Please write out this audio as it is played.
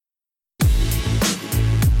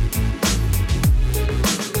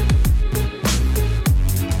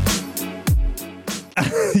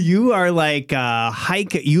You are like a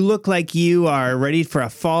hike. You look like you are ready for a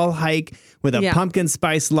fall hike with a pumpkin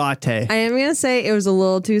spice latte. I am going to say it was a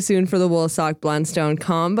little too soon for the Woolsock Blundstone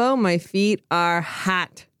combo. My feet are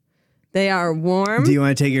hot. They are warm. Do you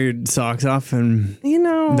want to take your socks off and...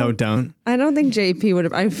 No, don't. I don't think JP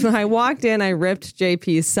would have... I walked in, I ripped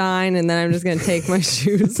JP's sign, and then I'm just going to take my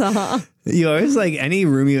shoes off. You always like any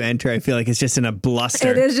room you enter, I feel like it's just in a bluster.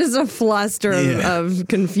 It is just a fluster of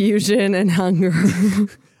confusion and hunger.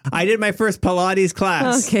 I did my first Pilates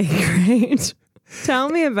class. Okay, great. Tell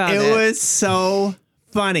me about it. It was so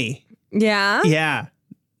funny. Yeah? Yeah.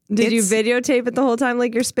 Did you videotape it the whole time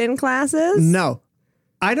like your spin classes? No.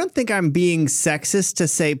 I don't think I'm being sexist to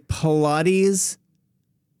say Pilates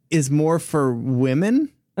is more for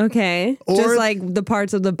women. Okay. Just like the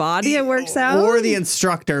parts of the body it works out? Or the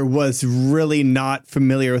instructor was really not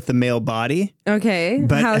familiar with the male body. Okay.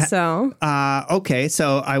 But, how so? Okay.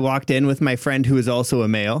 So I walked in with my friend who is also a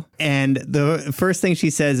male. And the first thing she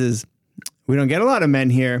says is, we don't get a lot of men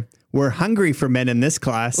here. We're hungry for men in this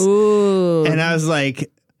class. Ooh. And I was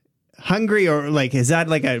like, hungry or like, is that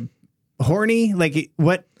like a horny? Like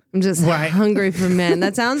what? I'm just hungry for men.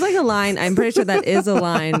 That sounds like a line. I'm pretty sure that is a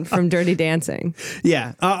line from Dirty Dancing.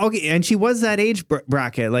 Yeah. Okay. And she was that age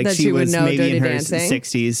bracket. Like that she was maybe Dirty in her Dancing?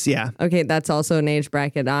 60s. Yeah. Okay. That's also an age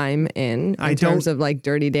bracket I'm in terms of like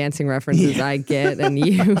Dirty Dancing references I get and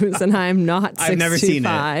use. And I'm not 65. I've never seen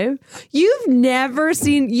it. You've never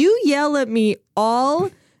seen... You yell at me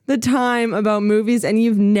all the time about movies and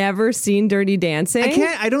you've never seen Dirty Dancing?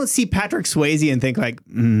 I don't see Patrick Swayze and think like,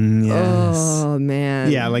 yes. Oh,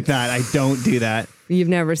 man. Yeah, like that. I don't do that. You've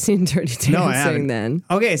never seen Dirty Dancing No, I haven't. then.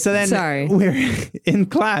 Okay, so then we're in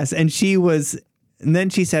class and then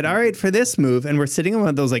she said, all right, for this move, and we're sitting on one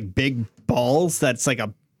of those like big balls that's like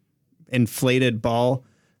a inflated ball.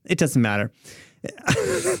 It doesn't matter.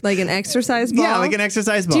 Like an exercise ball? Yeah, like an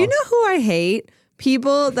exercise ball. Do you know who I hate?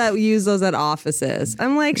 People that use those at offices.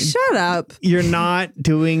 I'm like, shut up. You're not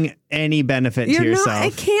doing any benefit to yourself.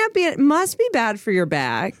 It can't be. It must be bad for your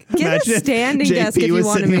back. Get a standing desk if you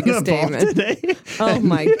want to make a statement. Oh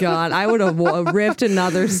my God. I would have ripped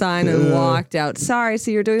another sign and walked out. Sorry,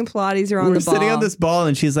 so you're doing Pilates, you're on the ball. We're sitting on this ball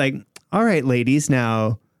and she's like, all right, ladies,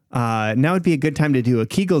 now would be a good time to do a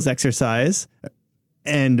Kegels exercise.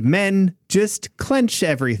 And men, just clench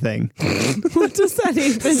everything. What does that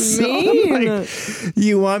even mean? Like,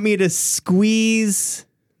 you want me to squeeze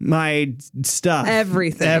my stuff?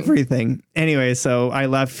 Everything. Anyway, so I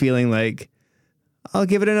left feeling like I'll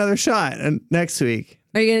give it another shot next week.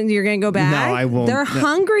 You're gonna go back? No, I won't. They're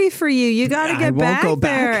hungry for you. You got to get back go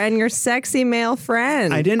there back. and your sexy male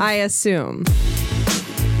friend. I assume.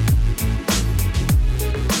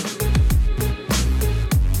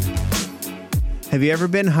 Have you ever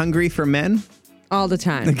been hungry for men? All the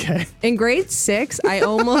time. Okay. In grade 6, I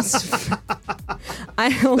almost I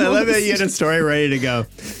love that you had a story ready to go.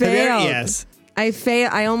 Failed. Yes.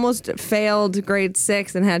 I almost failed grade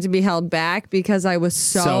 6 and had to be held back because I was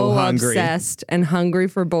so obsessed and hungry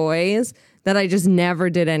for boys that I just never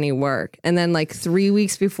did any work. And then like 3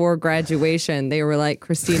 weeks before graduation, they were like,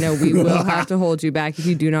 Christina, we will have to hold you back if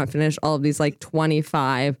you do not finish all of these like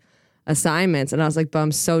 25 assignments. And I was like, but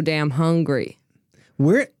I'm so damn hungry.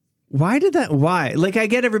 Why did that? Why? Like, I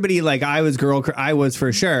get everybody like I was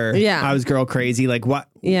for sure. Yeah. I was girl crazy. Like, what?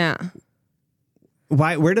 Yeah.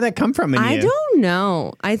 Why? Where did that come from in you? I don't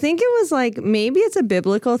know. I think it was like, maybe it's a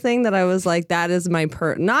biblical thing that I was like, that is my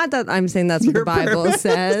not that I'm saying that's what the Bible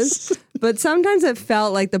says, but sometimes it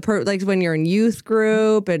felt like like when you're in youth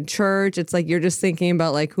group and church, it's like, you're just thinking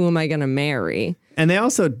about like, who am I going to marry? And they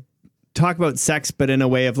also talk about sex, but in a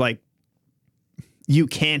way of like, you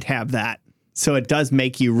can't have that. So it does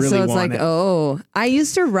make you really want it. So it's like, I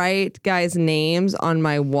used to write guys' names on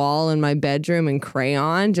my wall in my bedroom in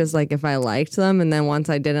crayon, just like if I liked them. And then once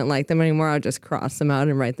I didn't like them anymore, I'd just cross them out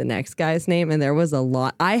and write the next guy's name. And there was a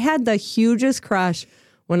lot. I had the hugest crush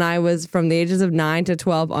when I was from the ages of 9 to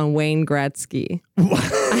 12 on Wayne Gretzky.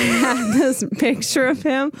 I had this picture of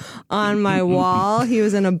him on my wall. He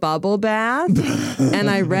was in a bubble bath. And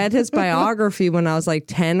I read his biography when I was like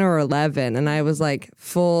 10 or 11. And I was like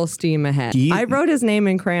full steam ahead. I wrote his name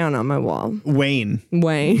in crayon on my wall. Wayne.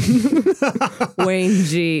 Wayne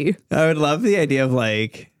G. I would love the idea of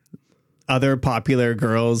like other popular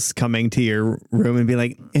girls coming to your room and be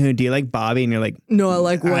like, do you like Bobby? And you're like, no, I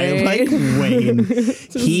like Wayne. I like Wayne.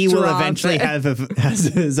 He will eventually has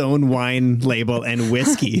his own wine label and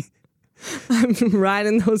whiskey. I'm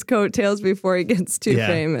riding those coattails before he gets too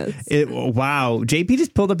famous. Wow. JP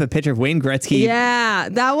just pulled up a picture of Wayne Gretzky. Yeah,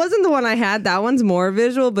 that wasn't the one I had. That one's more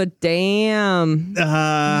visual, but damn.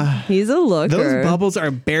 He's a looker. Those bubbles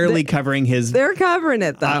are barely covering his... They're covering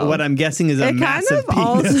it, though. What I'm guessing is a massive penis. It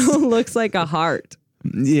kind of also looks like a heart.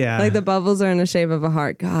 Yeah. Like the bubbles are in the shape of a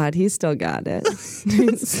heart. God, he's still got it.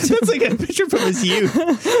 That's like a picture from his youth.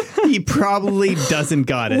 He probably doesn't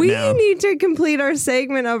got it now. We need to complete our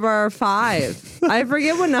segment of our 5. I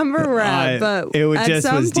forget what number we're at, but it at just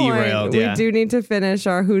some was point, derailed. we do need to finish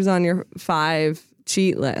our Who's on Your 5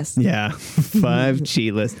 cheat list. Yeah, 5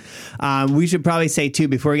 cheat list. We should probably say, too,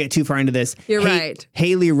 before we get too far into this. You're right.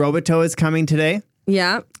 Haley Roboto is coming today.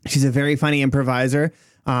 Yeah. She's a very funny improviser.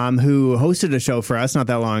 Who hosted a show for us not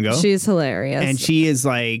that long ago. She's hilarious. And she is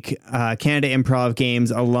like Canada Improv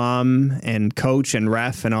Games alum and coach and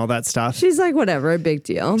ref and all that stuff. She's like, whatever, a big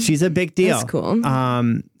deal. She's a big deal. That's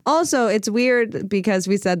cool. Also, it's weird because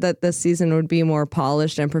we said that this season would be more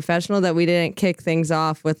polished and professional, that we didn't kick things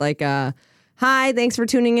off with like a, hi, thanks for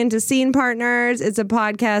tuning in to Scene Partners. It's a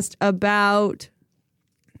podcast about...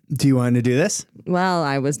 Do you want to do this? Well,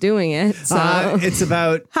 I was doing it. So it's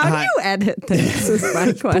about... How do you edit this is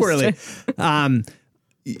my question. Poorly.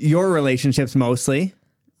 Your relationships mostly.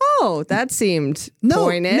 Oh, that seemed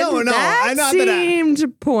pointed. No. That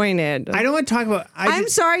seemed pointed. I don't want to talk about... I'm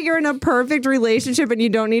sorry you're in a perfect relationship and you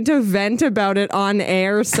don't need to vent about it on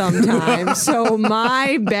air sometimes. So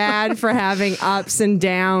my bad for having ups and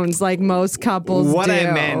downs like most couples do. What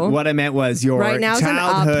I meant was your right now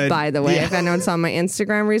childhood... It's an up, by the way. Yeah. If anyone saw my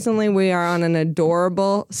Instagram recently, we are on an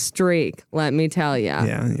adorable streak, let me tell you.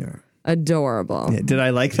 Yeah, you are. Adorable. Yeah, did I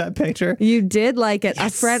like that picture? You did like it.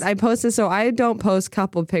 Yes. A friend, I posted, so I don't post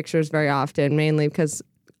couple pictures very often, mainly because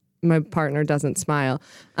my partner doesn't smile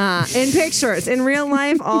in pictures, in real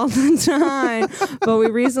life all the time. But we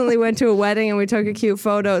recently went to a wedding and we took a cute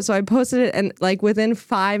photo. So I posted it, and like within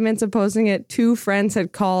 5 minutes of posting it, 2 friends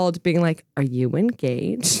had called being like, are you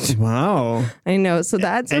engaged? Wow. I know. So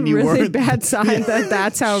that's a really bad sign that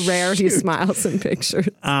that's how rare he smiles in pictures.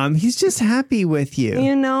 He's just happy with you.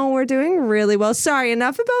 You know, we're doing really well. Sorry,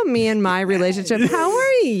 enough about me and my relationship. How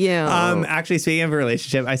are you? Actually, speaking of a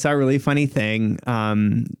relationship, I saw a really funny thing.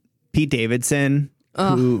 Pete Davidson,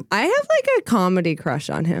 who I have like a comedy crush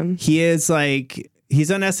on him. He is like, he's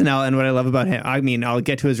on SNL, and what I love about him, I mean, I'll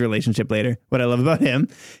get to his relationship later. What I love about him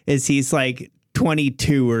is he's like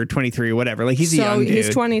 22 or 23 or whatever. Like he's a young dude.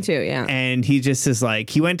 He's 22, yeah. And he just is like,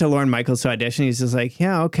 he went to Lorne Michaels to audition. He's just like,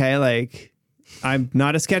 yeah, okay, like I'm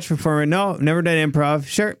not a sketch performer. No, never done improv.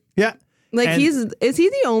 Sure, yeah. Like is he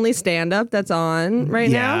the only stand-up that's on right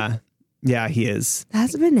now? Yeah, he is.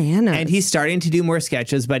 That's bananas. And he's starting to do more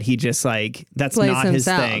sketches, but he just like, that's plays not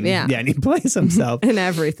himself, his thing. Yeah, and he plays himself. in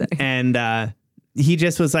everything. And he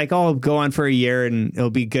just was like, oh, I'll go on for a year and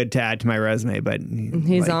it'll be good to add to my resume. But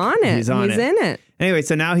he's on it. He's in it. Anyway,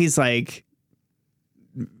 so now he's like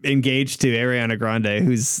engaged to Ariana Grande,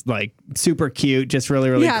 who's like super cute, just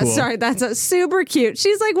really, really cool. Yeah, sorry, that's super cute.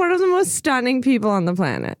 She's like one of the most stunning people on the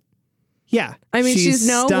planet. Yeah. I mean, she's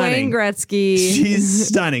no stunning. Wayne Gretzky. She's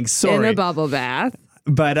stunning. Sorry. In a bubble bath.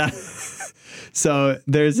 But so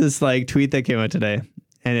there's this like tweet that came out today,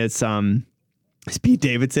 and it's Pete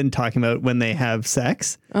Davidson talking about when they have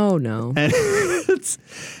sex. Oh no. And it's,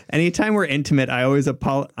 anytime we're intimate,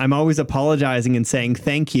 I'm always apologizing and saying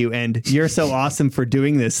thank you, and you're so awesome for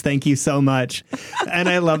doing this. Thank you so much. And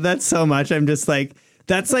I love that so much. I'm just like,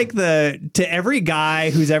 that's like to every guy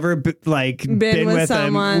who's ever been with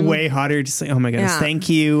someone way hotter, just like, oh my goodness, thank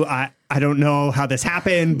you. I don't know how this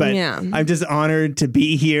happened, but I'm just honored to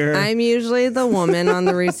be here. I'm usually the woman on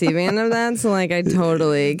the receiving end of that, so like I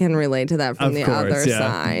totally can relate to that from the other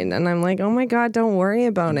side. And I'm like, oh my God, don't worry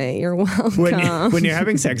about it. You're welcome. When you're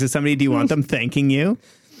having sex with somebody, do you want them thanking you?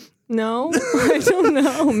 No, I don't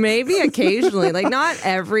know. Maybe occasionally, like not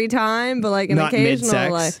every time, but like an occasional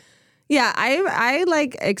mid-sex. like. Yeah, I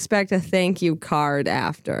like expect a thank you card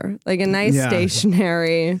after, like a nice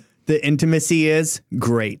stationery. The intimacy is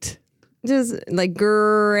great. Just like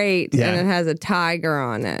great, yeah. And it has a tiger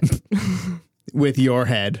on it. With your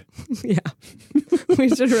head. Yeah. We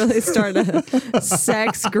should really start a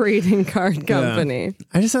sex greeting card company. Yeah.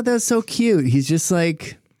 I just thought that was so cute. He's just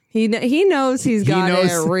like... He knows he's got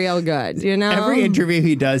it real good, you know? Every interview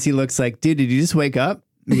he does, he looks like, dude, did you just wake up?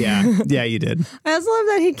 Yeah. Yeah, you did. I also love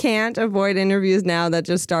that he can't avoid interviews now that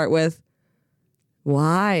just start with,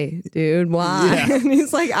 why, dude? Why? Yeah. And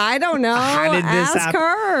he's like, I don't know. How did this happen?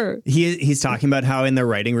 Her. He's talking about how in the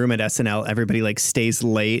writing room at SNL, everybody like stays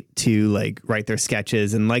late to like write their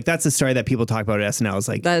sketches. And like, that's the story that people talk about at SNL is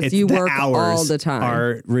like, you work hours all the time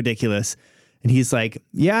are ridiculous. And he's like,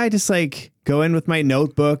 yeah, I just like go in with my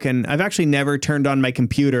notebook, and I've actually never turned on my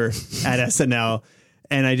computer at SNL.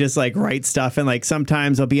 And I just like write stuff, and like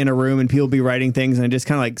sometimes I'll be in a room and people be writing things, and I just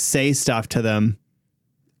kind of like say stuff to them,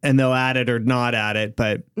 and they'll add it or not add it.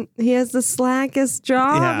 But he has the slackest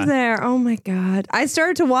job Yeah. there. Oh my God. I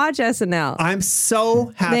started to watch SNL. I'm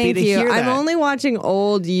so happy Thank to you. hear that. I'm only watching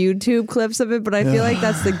old YouTube clips of it, but I feel like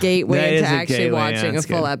that's the That gateway is into a actually gateway, yeah, watching a that's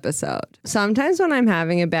full good. episode. Sometimes when I'm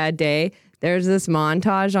having a bad day, there's this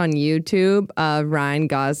montage on YouTube of Ryan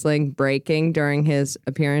Gosling breaking during his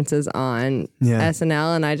appearances on Yeah.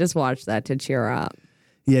 SNL, and I just watch that to cheer up.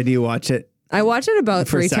 Yeah, do you watch it? I watch it about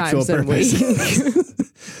For 3 sexual times a week. purposes.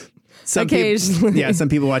 Occasionally. Yeah, some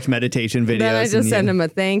people watch meditation videos. Then I just send him a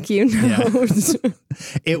thank you note.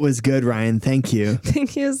 It was good, Ryan. Thank you.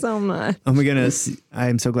 Thank you so much. Oh my goodness.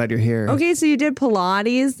 I'm so glad you're here. Okay, so you did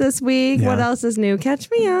Pilates this week. Yeah. What else is new?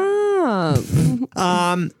 Catch me up.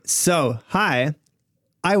 So, hi.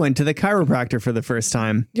 I went to the chiropractor for the first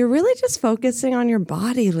time. You're really just focusing on your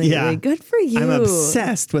body lately. Yeah. Good for you. I'm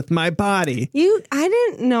obsessed with my body. I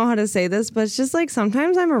didn't know how to say this, but it's just like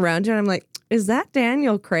sometimes I'm around you and I'm like, is that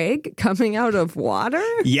Daniel Craig coming out of water?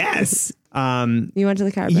 Yes. You went to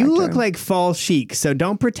the chiropractor. You look like fall chic, so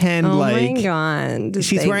don't pretend oh like my God.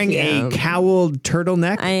 she's Thank wearing you. a cowled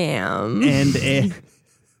turtleneck I am. and a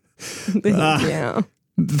Thank you.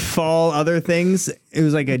 fall other things. It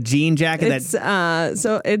was like a jean jacket It's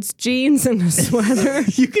so it's jeans and a sweater.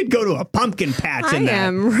 you could go to a pumpkin patch I in that.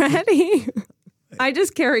 am ready. I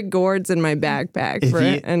just carry gourds in my backpack for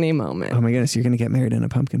you- any moment. Oh my goodness, you're going to get married in a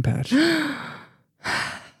pumpkin patch. I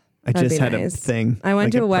That'd just be had nice. a thing. I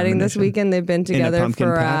went like to a wedding this premonition. weekend. They've been together pumpkin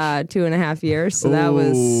for patch? 2.5 years. So that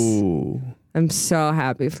was, Ooh. I'm so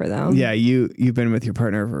happy for them. Yeah, you've been with your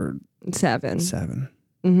partner for 7.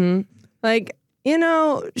 7. Like, you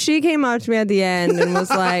know, she came up to me at the end and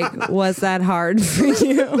was like, was that hard for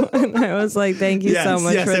you? And I was like, thank you so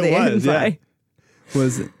much for it the was, invite.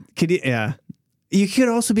 Yeah. Could you? Yeah. You could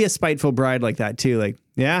also be a spiteful bride like that too. Like,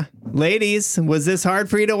 yeah, ladies, was this hard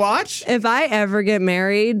for you to watch? If I ever get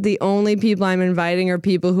married, the only people I'm inviting are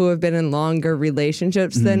people who have been in longer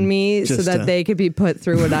relationships than me so just that to- they could be put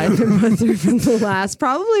through what I've been put through for the last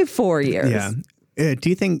probably 4 years. Yeah. Do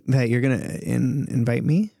you think that you're gonna invite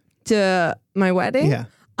me? To my wedding? Yeah.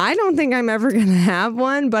 I don't think I'm ever going to have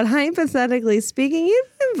one, but hypothetically speaking,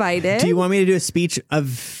 you've been invited. Do you want me to do a speech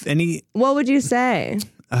of any? What would you say?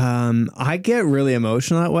 I get really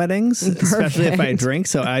emotional at weddings, especially if I Perfect. drink.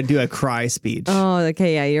 So I do a cry speech. Oh,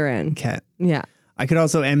 okay. Yeah, you're in. Okay. Yeah. I could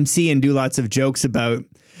also MC and do lots of jokes about,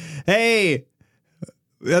 hey,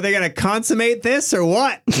 are they gonna consummate this or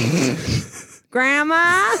what? Grandma?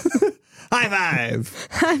 High five.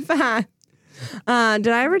 High five. Did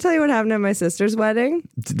I ever tell you what happened at my sister's wedding?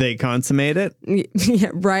 Did they consummate it? Yeah,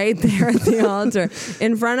 right there at the altar.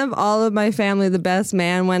 In front of all of my family, the best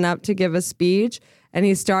man went up to give a speech, and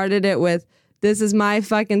he started it with, "This is my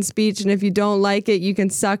fucking speech, and if you don't like it, you can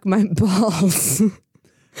suck my balls."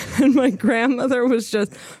 And my grandmother was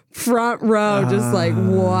just front row, just like,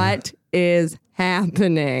 what is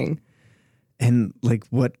happening? And like,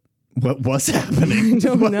 what was happening? I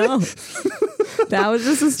don't know. That was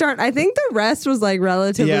just the start. I think the rest was like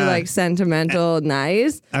relatively Yeah. like sentimental,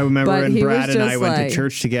 nice. I remember But when he Brad was and I just went like- to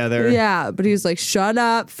church together. Yeah, but he was like, "Shut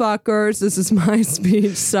up, fuckers. This is my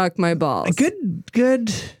speech. Suck my balls."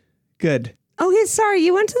 Good. Okay, sorry.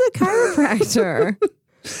 You went to the chiropractor.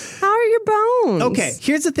 How are your bones? Okay,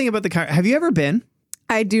 here's the thing about the car. Have you ever been?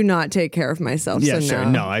 I do not take care of myself. Yeah, so sure.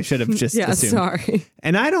 No, I should have just Yeah, assumed. sorry.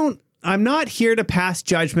 And I'm not here to pass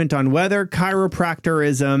judgment on whether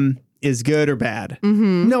chiropractorism is good or bad.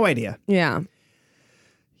 Mm-hmm. No idea. Yeah.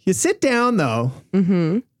 You sit down though,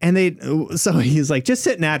 and so he's like, just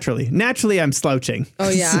sit naturally. Naturally, I'm slouching. Oh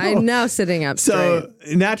yeah, I'm now sitting up straight. So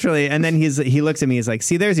naturally, and then he looks at me. He's like,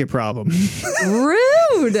 "See, there's your problem."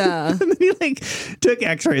 Rude. And then he like took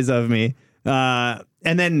X-rays of me, and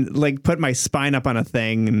then like put my spine up on a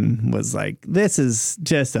thing and was like, "This is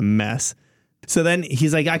just a mess." So then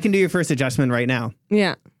he's like, "I can do your first adjustment right now,"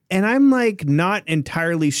 Yeah. and I'm like not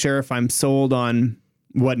entirely sure if I'm sold on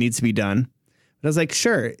what needs to be done. But I was like,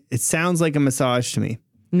 "Sure, it sounds like a massage to me."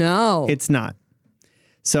 No. It's not.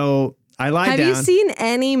 So I lie Have down. you seen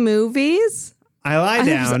any movies? I lie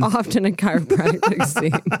There's down. often a chiropractic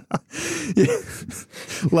scene.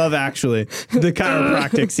 Love Actually, the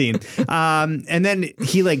chiropractic scene. And then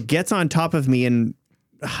he like gets on top of me and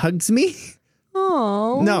hugs me.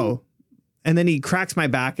 Oh. No. And then he cracks my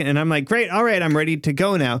back and I'm like, great. All right. I'm ready to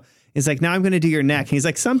go now. He's like, now I'm going to do your neck. He's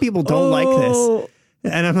like, some people don't like this.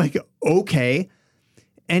 And I'm like, okay.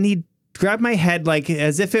 And he grabbed my head like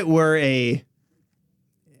as if it were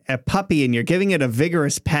a puppy and you're giving it a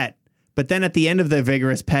vigorous pet, but then at the end of the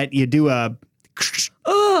vigorous pet, you do a...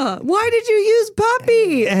 Why did you use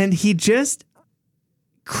puppy? And he just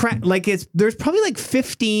there's probably like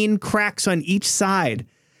 15 cracks on each side.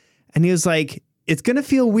 And he was like, it's going to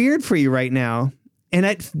feel weird for you right now. And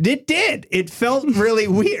it did. It felt really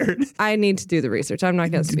weird. I need to do the research. I'm not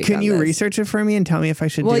going to speak Can on you this. research it for me and tell me if I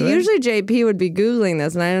should do it? Well, usually JP would be Googling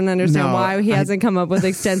this, and I don't understand No, why he hasn't come up with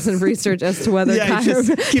extensive research as to whether Yeah, he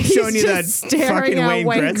just keeps showing you that staring fucking at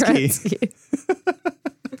Wayne Gretzky.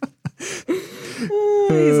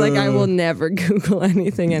 He's like, I will never Google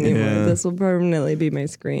anything anymore. Yeah. This will permanently be my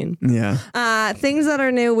screen. Yeah. Things that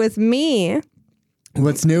are new with me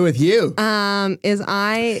What's new with you? is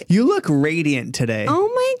I... You look radiant today. Oh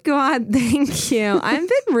my God, thank you. I've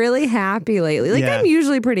been really happy lately. Like, Yeah. I'm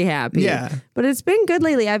usually pretty happy. Yeah. But it's been good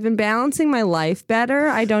lately. I've been balancing my life better.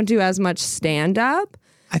 I don't do as much stand-up.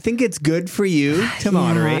 I think it's good for you to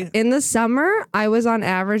moderate. In the summer, I was on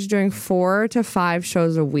average doing 4 to 5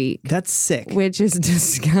 shows a week. That's sick. Which is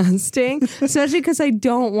disgusting, especially because I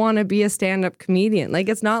don't want to be a stand-up comedian. Like,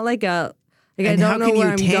 it's not like a... Like, And I how don't know can where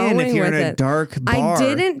you I'm tan going if you're with in a it. dark bar? I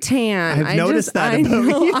didn't tan. I've noticed that I about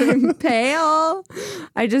know, you. I'm pale.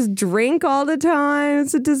 I just drink all the time.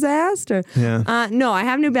 It's a disaster. Yeah. No, I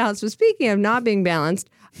have New Balance. So speaking of not being balanced,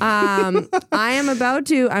 I'm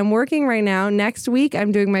working right now. Next week,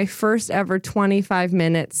 I'm doing my first ever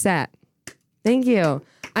 25-minute set. Thank you.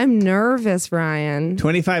 I'm nervous, Ryan.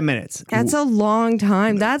 25 minutes. That's a long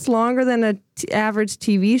time. That's longer than an average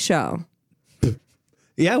TV show.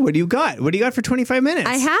 Yeah, what do you got? What do you got for 25 minutes?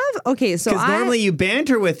 I have, okay, so Because normally you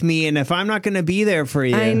banter with me, and if I'm not going to be there for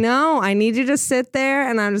you. I know. I need you to sit there,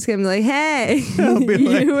 and I'm just going to be like, hey, be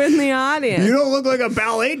like, you in the audience. You don't look like a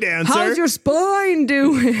ballet dancer. How's your spine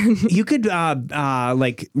doing? You could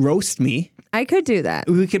like roast me. I could do that.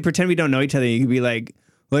 We could pretend we don't know each other. You could be like,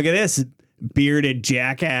 look at this bearded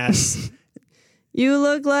jackass. You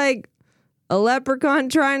look like a leprechaun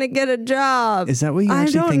trying to get a job. Is that what you I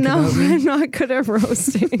actually don't think know. about me? I'm not good at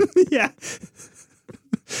roasting. Yeah.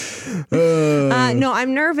 No,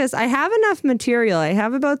 I'm nervous. I have enough material. I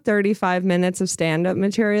have about 35 minutes of stand-up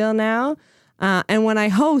material now. And when I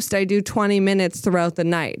host, I do 20 minutes throughout the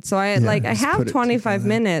night. So I just have put it 25 together.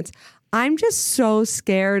 minutes. I'm just so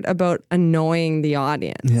scared about annoying the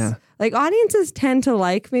audience. Yeah. Like, audiences tend to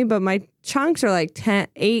like me, but my chunks are like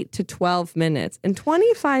 8 to 12 minutes. And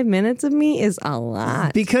 25 minutes of me is a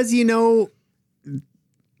lot. Because you go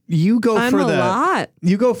I'm for a the lot.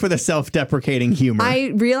 You go for the self-deprecating humor. I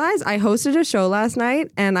realized I hosted a show last night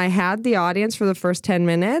and I had the audience for the first 10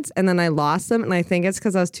 minutes and then I lost them. And I think it's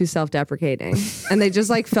because I was too self-deprecating. And they just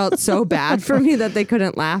like felt so bad for me that they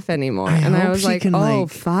couldn't laugh anymore. And I hope was she like, can, oh, like-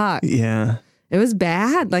 fuck. yeah. It was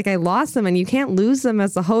bad. Like, I lost them and you can't lose them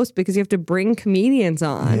as the host because you have to bring comedians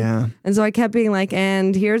on. Yeah. And so I kept being like,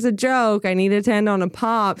 and here's a joke. I need it to end on a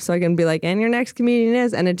pop so I can be like, and your next comedian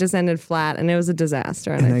is. And it just ended flat and it was a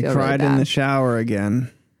disaster. And, And I I feel cried really in bad. the shower again.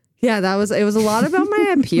 Yeah, it was a lot about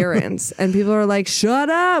my appearance. And people are like, shut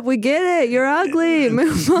up. We get it. You're ugly.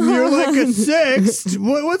 Move on. You're like a 6.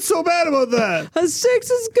 What's so bad about that? A 6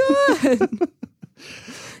 is good.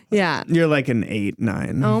 Yeah. You're like an 8,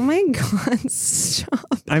 9. Oh my God. Stop.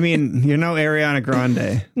 I mean, you're no Ariana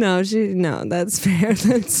Grande. No, that's fair.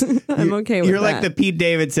 I'm okay with You're that. like the Pete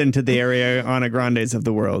Davidson to the Ariana Grandes of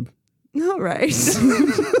the world. All right.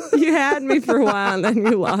 You had me for a while and then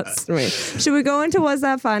you lost me. Should we go into Was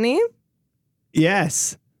That Funny?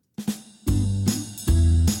 Yes.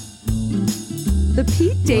 The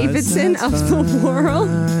Pete Davidson of the world?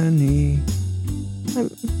 Funny.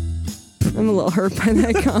 I'm a little hurt by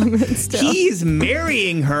that comment still. He's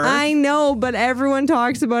marrying her. I know, but everyone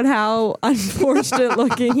talks about how unfortunate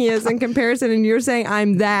looking he is in comparison, and you're saying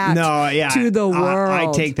I'm that to the world. I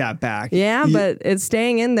take that back. Yeah, but it's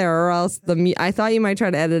staying in there, or else I thought you might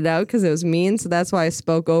try to edit it out because it was mean, so that's why I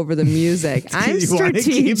spoke over the music. I'm You wanna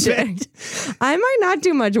keep strategic. I might not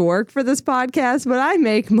do much work for this podcast, but I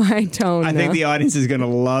make my tone. I think the audience is going to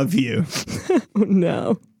love you.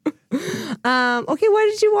 No. Okay, what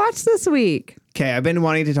did you watch this week? Okay, I've been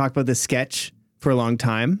wanting to talk about this sketch for a long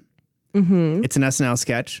time. Mm-hmm. It's an SNL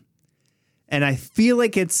sketch. And I feel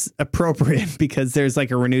like it's appropriate because there's like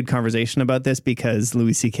a renewed conversation about this because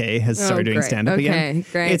Louis C.K. has started doing great. stand-up again.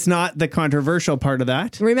 Okay, great. It's not the controversial part of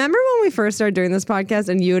that. Remember when we first started doing this podcast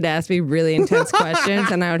and you would ask me really intense questions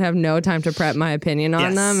and I would have no time to prep my opinion on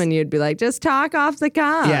Yes. them and you'd be like, just talk off the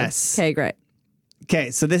cuff. Yes. Okay, great.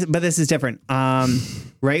 Okay, so this is different.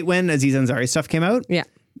 Right when Aziz Ansari stuff came out, Yeah.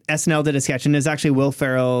 SNL did a sketch, and it's actually Will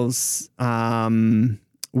Ferrell's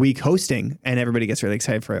week hosting, and everybody gets really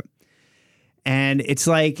excited for it. And it's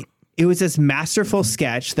like it was this masterful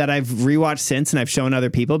sketch that I've rewatched since and I've shown other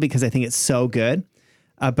people because I think it's so good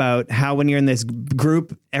about how when you're in this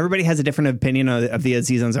group, everybody has a different opinion of the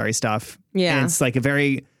Aziz Ansari stuff. Yeah. And it's like a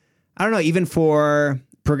very, I don't know, even for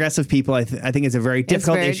progressive people, I think it's a very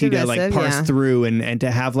difficult very issue to like divisive, parse yeah. through and to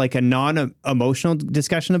have like a non-emotional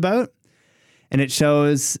discussion about. And it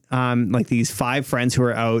shows like these 5 friends who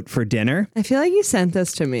are out for dinner. I feel like you sent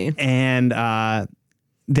this to me. And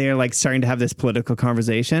they're like starting to have this political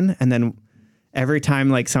conversation. And then every time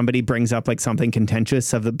like somebody brings up like something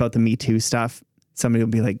contentious about the Me Too stuff, somebody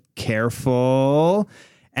will be like, careful.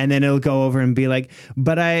 And then it'll go over and be like,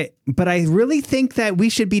 but I really think that we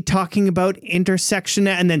should be talking about intersection.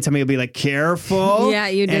 And then somebody will be like, careful. Yeah,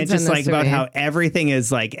 you did. And it's send just this like to about me. how everything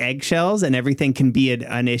is like eggshells and everything can be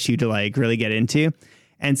an issue to like really get into.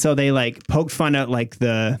 And so they like poked fun at like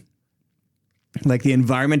the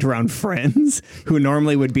environment around Friends, who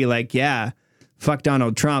normally would be like, yeah, fuck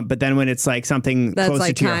Donald Trump. But then when it's like something That's closer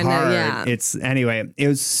like to your kinda, heart, yeah. it's anyway, it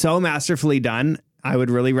was so masterfully done. I would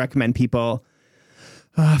really recommend people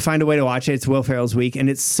find a way to watch it. It's Will Ferrell's Week. And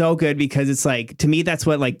it's so good because it's like, to me, that's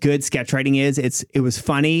what like good sketch writing is. It was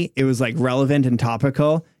funny. It was like relevant and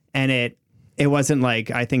topical. And it wasn't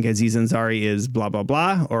like, I think Aziz Ansari is blah, blah,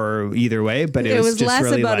 blah, or either way, but it was just less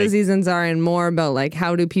really about like, Aziz Ansari and more about like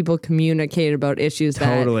how do people communicate about issues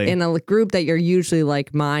Totally. that in a group that you're usually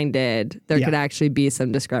like-minded, there Yeah. could actually be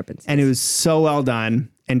some discrepancies. and it was so well done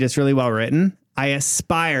and just really well written. I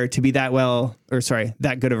aspire to be that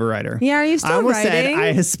good of a writer. Yeah, are you still I almost writing? said I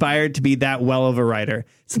aspired to be that well of a writer.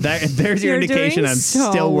 So there's your You're indication doing I'm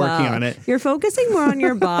so still working well. on it. You're focusing more on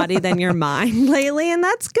your body than your mind lately, and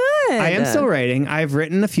that's good. I am still writing. I've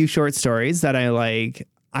written a few short stories that I like,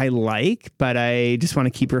 but I just want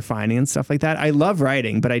to keep refining and stuff like that. I love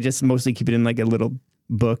writing, but I just mostly keep it in like a little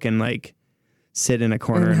book and like sit in a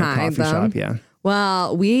corner And in a hide coffee them. shop. Yeah.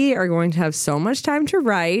 Well, we are going to have so much time to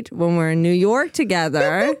write when we're in New York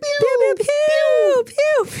together. Pew, pew, pew,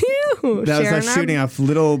 pew, pew. That was Sharing us our- shooting off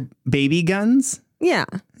little baby guns. Yeah.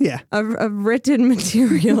 Yeah. Of written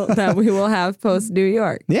material that we will have post New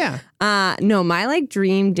York. Yeah. No, my like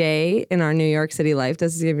dream day in our New York City life,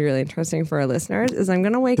 this is gonna be really interesting for our listeners, is I'm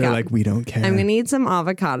gonna wake They're up. like, we don't care. I'm gonna eat some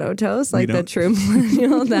avocado toast, like the don't. true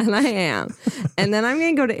millennial that I am. And then I'm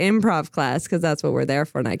gonna go to improv class because that's what we're there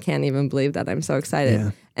for. And I can't even believe that I'm so excited.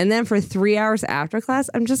 Yeah. And then for 3 hours after class,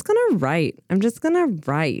 I'm just gonna write.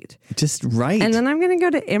 Just right. And then I'm gonna go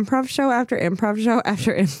to improv show after improv show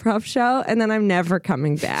after improv show, and then I'm never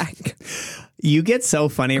coming back. You get so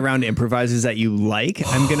funny around improvisers that you like.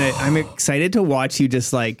 I'm excited to watch you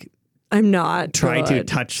just like I'm not try to good.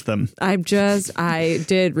 touch them. I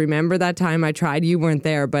did remember that time I tried. You weren't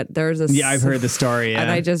there, but there's a Yeah, I've heard the story. Yeah.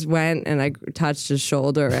 and I just went and I touched his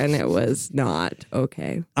shoulder, and it was not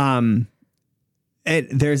okay.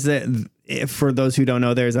 For those who don't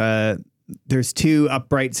know, there's 2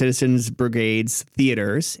 Upright Citizens Brigades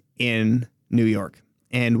theaters in New York,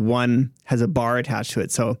 and one has a bar attached to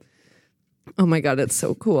it. So Oh my god, it's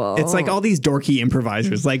so cool. it's like all these dorky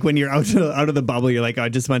improvisers. Like when you're out of the bubble, you're like, oh,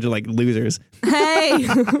 just a bunch of like losers. Hey,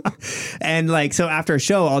 And like, so after a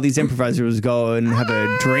show, all these improvisers go and have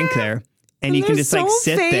a drink there, and you can they're just like so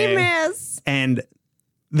sit there. famous. And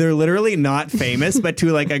they're literally not famous, but to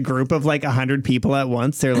like a group of like 100 people at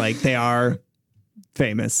once, they are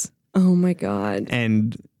famous. Oh my god,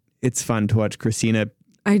 And it's fun to watch Christina.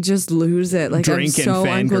 I just lose it. Like I'm Drink and so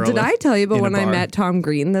uncool. fangirl Did I tell you about in a when I bar. met Tom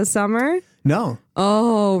Green this summer? No.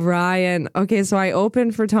 Oh, Ryan. Okay, so I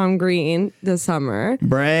opened for Tom Green this summer.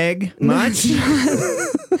 Brag much?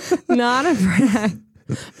 Not a brag.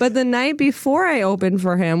 But the night before I opened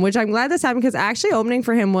for him, which I'm glad this happened because actually opening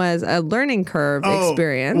for him was a learning curve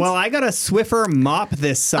experience. Well, I got a Swiffer mop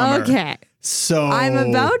this summer. Okay. So I'm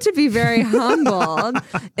about to be very humbled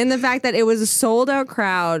in the fact that it was a sold out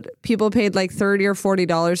crowd. People paid like $30 or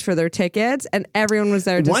 $40 for their tickets, and everyone was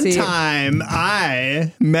there to One see. time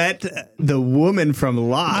I met the woman from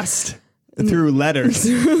Lost through letters.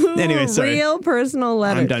 Anyway, sorry. Real personal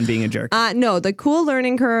letters. I'm done being a jerk. No, the cool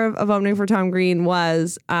learning curve of opening for Tom Green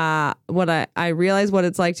was what I realized what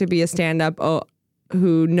it's like to be a stand-up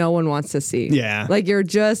who no one wants to see. Yeah. Like you're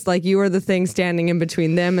just like you are the thing standing in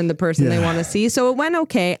between them and the person they Yeah. want to see. So it went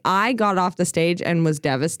okay. I got off the stage and was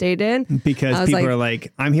devastated. Because I was people like, are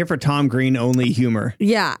like, I'm here for Tom Green only humor.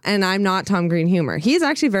 yeah, and I'm not Tom Green humor. He's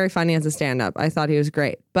actually very funny as a stand-up. I thought he was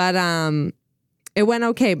great. But it went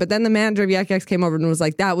okay. But then the manager of Yuck Yucks came over and was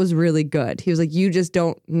like, that was really good. He was like, you just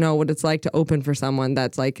don't know what it's like to open for someone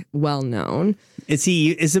that's like well known. Is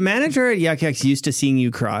the manager at Yuck Yucks used to seeing you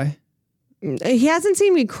cry? He hasn't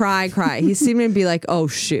seen me cry. He's seen me be like, oh,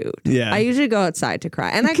 shoot. Yeah. I usually go outside to cry.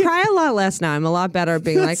 And I cry a lot less now. I'm a lot better at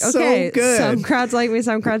being like, That's okay, so good. some crowds like me,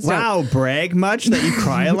 some crowds don't. Wow, brag much that you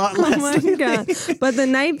cry a lot less. Oh my God. But the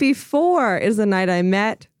night before is the night I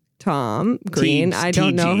met Tom Green. I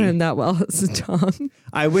don't know him that well as Tom.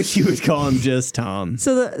 I wish you would call him just Tom.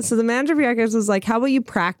 So the manager of Yakers was like, how about you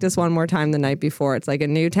practice one more time the night before? It's like a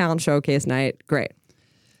new talent showcase night. Great.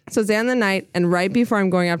 So it's the end of the night, and right before I'm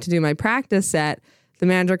going up to do my practice set, the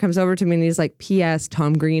manager comes over to me and he's like, P.S.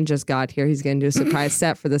 Tom Green just got here. He's going to do a surprise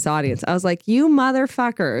set for this audience. I was like, you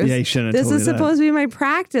motherfuckers. Yeah, you shouldn't have This told is me that. supposed to be my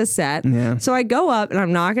practice set. Yeah. So I go up, and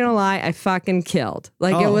I'm not going to lie, I fucking killed.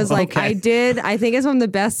 Like, it was like, okay. I think it's one of the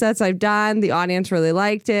best sets I've done. The audience really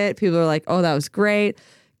liked it. People were like, oh, that was great.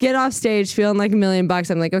 Get off stage feeling like $1 million.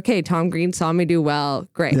 I'm like, okay, Tom Green saw me do well.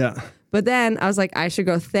 Great. Yeah. But then I was like, I should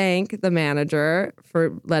go thank the manager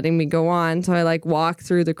for letting me go on. So I like walk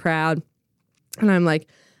through the crowd, and I'm like,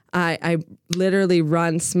 I literally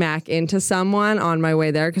run smack into someone on my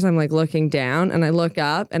way there because I'm like looking down, and I look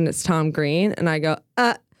up and it's Tom Green, and I go,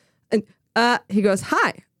 he goes,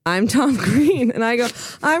 hi, I'm Tom Green. And I go,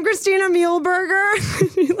 I'm Christina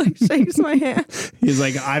Muehlberger. He like shakes my hand. He's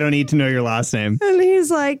like, I don't need to know your last name. And he's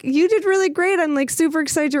like, you did really great. I'm like super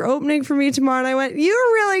excited you're opening for me tomorrow. And I went, you're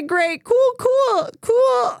really great. Cool.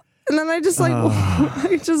 And then I just like,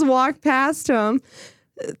 I just walked past him.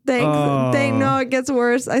 No, it gets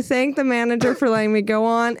worse. I thank the manager for letting me go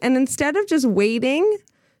on. And instead of just waiting,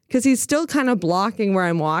 because he's still kind of blocking where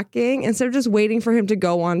I'm walking, instead of just waiting for him to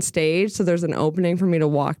go on stage so there's an opening for me to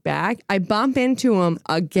walk back, I bump into him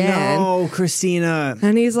again. No, Christina.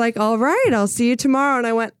 And he's like, all right, I'll see you tomorrow. And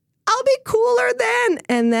I went, I'll be cooler then.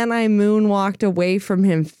 And then I moonwalked away from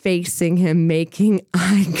him, facing him, making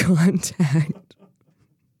eye contact.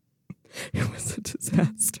 It was a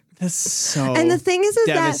disaster. That's so And the thing is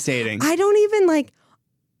devastating. that I don't even like,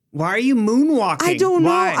 Why are you moonwalking? I don't know.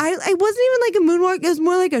 Why? I wasn't even like a moonwalk. It was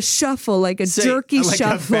more like a shuffle, like a jerky like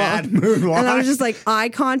shuffle. a bad moonwalk. And I was just like eye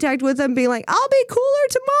contact with him, being like, I'll be cooler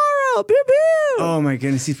tomorrow. Pew, pew. Oh my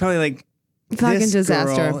goodness. He's probably like, Fucking this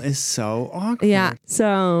disaster. girl is so awkward. Yeah.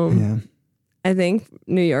 So Yeah. I think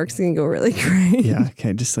New York's going to go really great. Yeah.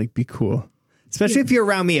 Okay. Just like be cool. Especially if you're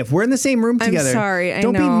around me. If we're in the same room together. I'm sorry. I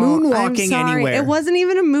don't know. be I'm moonwalking sorry. anywhere. It wasn't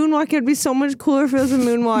even a moonwalk. It'd be so much cooler if it was a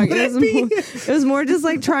moonwalk. It was more just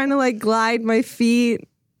like trying to like glide my feet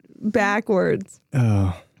backwards.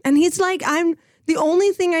 Oh. And he's like, the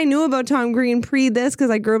only thing I knew about Tom Green pre this, because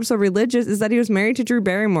I grew up so religious, is that he was married to Drew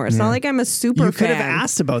Barrymore. It's not like I'm a super You fan. could have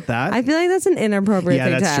asked about that. I feel like that's an inappropriate Yeah,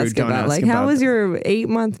 thing to that's true. ask Don't about. ask Like, how about was that. your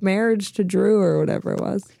 8-month marriage to Drew or whatever it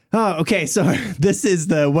was? Oh, okay. So this is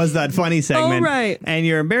the Was That Funny segment. Oh, right. And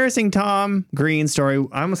your embarrassing Tom Green story.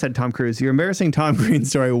 I almost said Tom Cruise. Your embarrassing Tom Green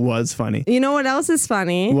story was funny. You know what else is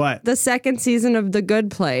funny? What? The second season of The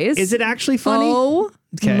Good Place. Is it actually funny? Oh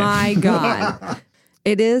Okay. my God.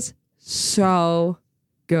 It is so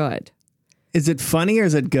good. Is it funny or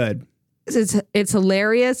is it good? It's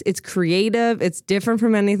hilarious. It's creative. It's different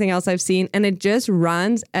from anything else I've seen. And it just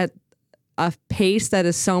runs at a pace that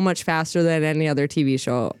is so much faster than any other TV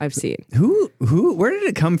show I've seen. Where did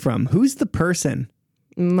it come from? Who's the person?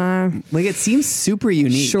 Like, it seems super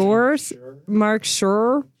unique. Mark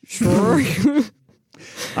Schur.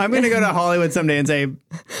 I'm going to go to Hollywood someday and say,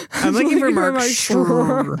 I'm looking for Mark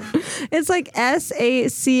Schur. It's like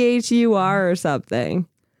SACHUR or something.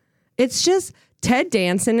 It's just Ted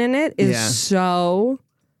Danson in it is so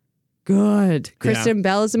good. Kristen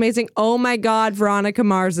Bell is amazing. Oh my God, Veronica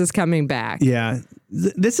Mars is coming back. Yeah.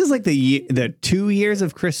 This is like the 2 years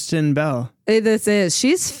of Kristen Bell. This is.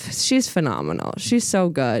 She's phenomenal. She's so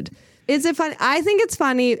good. Is it funny? I think it's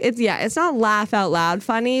funny. It's not laugh out loud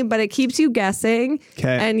funny, but it keeps you guessing.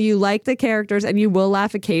 Okay. And you like the characters and you will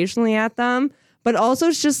laugh occasionally at them. But also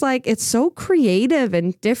it's just like, it's so creative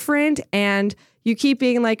and different. And you keep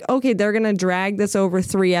being like, okay, they're going to drag this over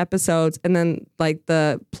 3 episodes. And then like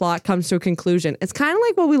the plot comes to a conclusion. It's kind of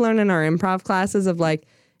like what we learn in our improv classes of like,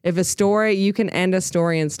 if a story, you can end a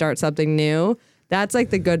story and start something new. That's like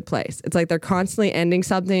The Good Place. It's like they're constantly ending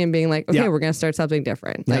something and being like, okay, we're going to start something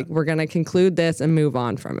different. Like we're going to conclude this and move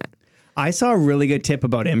on from it. I saw a really good tip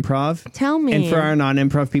about improv. Tell me. And for our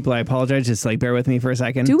non-improv people, I apologize. Just like bear with me for a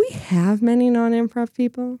second. Do we have many non-improv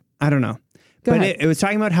people? I don't know. Go but ahead. it was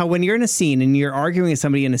talking about how when you're in a scene and you're arguing with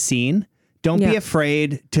somebody in a scene, don't be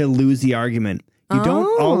afraid to lose the argument. You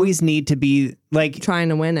don't always need to be like Trying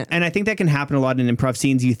to win it. And I think that can happen a lot in improv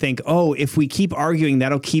scenes. You think, oh, if we keep arguing,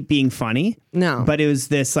 that'll keep being funny. No. But it was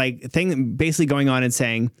this like thing basically going on and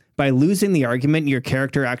saying, by losing the argument, your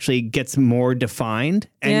character actually gets more defined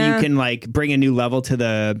and you can like bring a new level to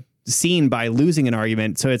the scene by losing an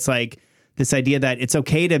argument. So it's like this idea that it's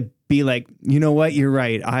okay to be like, you know what, you're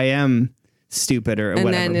right. I am stupid or and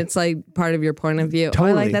whatever. then it's like part of your point of view. Totally.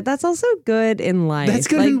 Oh, I like that. That's also good in life. That's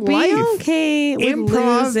good like, in life. Be okay with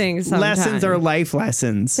Improv losing sometimes. lessons are life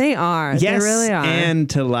lessons. They are. Yes, they really are. and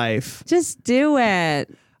to life. Just do it.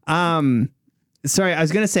 Sorry, I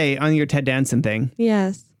was going to say on your Ted Danson thing,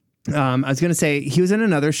 Yes. I was going to say he was in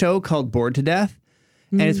another show called Bored to Death.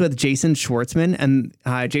 And it's with Jason Schwartzman. And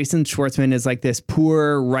Jason Schwartzman is like this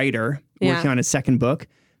poor writer working on his second book.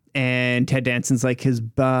 And Ted Danson's like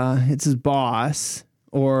it's his boss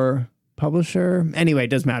or publisher. Anyway, it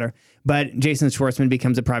doesn't matter. But Jason Schwartzman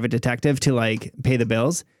becomes a private detective to like pay the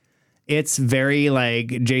bills. It's very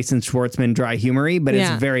like Jason Schwartzman dry humory, but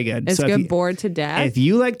it's very good. It's so good. if you, Bored to Death. If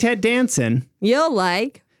you like Ted Danson, You'll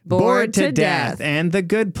like Bored to Death. and The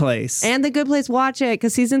Good Place. And The Good Place. Watch it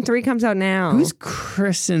because season 3 comes out now. Who's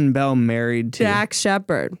Kristen Bell married to? Jack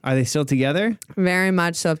Shepard? Are they still together? Very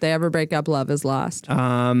much so. If they ever break up, love is lost.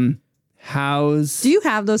 How's... Do you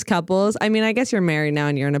have those couples? I mean, I guess you're married now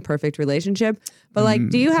and you're in a perfect relationship. But like,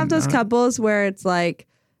 do you have those couples where it's like,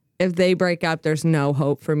 if they break up, there's no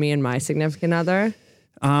hope for me and my significant other?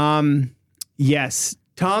 Yes.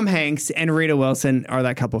 Tom Hanks and Rita Wilson are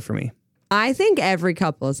that couple for me. I think every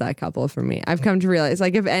couple is that couple for me. I've come to realize,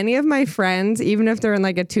 like, if any of my friends, even if they're in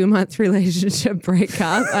like a 2-month relationship, break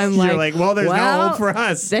up, I'm You're like, well, there's no hope for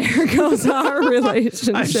us. There goes our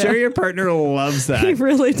relationship. I'm sure your partner loves that. He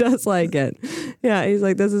really does like it. Yeah, he's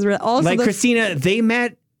like, this is real. Also, like Christina, they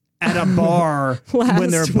met at a bar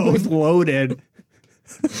when they're both loaded.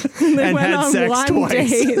 They and went had on sex one twice.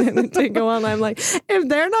 date and it didn't go on. I'm like, if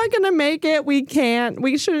they're not going to make it, we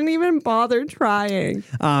shouldn't even bother trying.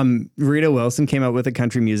 Rita Wilson came out with a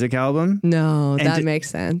country music album. No, And that makes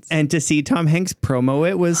sense. And to see Tom Hanks promo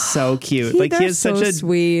it was so cute. Like he has so such a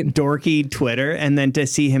sweet. dorky Twitter. And then to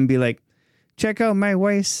see him be like, check out my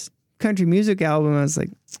wife's country music album. I was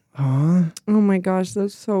like, aw. Oh my gosh,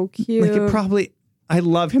 that's so cute. Like I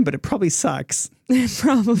love him, but it probably sucks.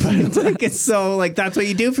 Probably. Like it's so like that's what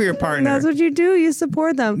you do for your partner. That's what you do. You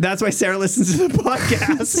support them. That's why Sarah listens to the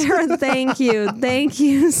podcast. Sarah, thank you. Thank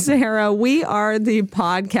you, Sarah. We are the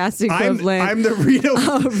podcast equivalent I'm the Rita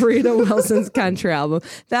of Rita Wilson's country album.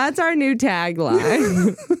 That's our new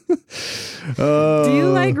tagline. Do you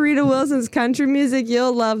like Rita Wilson's country music?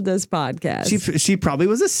 You'll love this podcast. She probably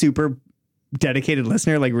was a super dedicated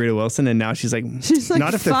listener like Rita Wilson, and now she's like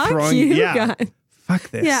not if they're fuck throwing you guys.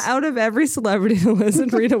 Fuck this. Yeah, out of every celebrity to listen,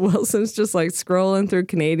 Rita Wilson's just like scrolling through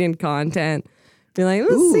Canadian content. Be like,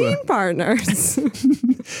 scene partners.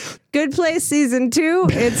 Good Place season 2.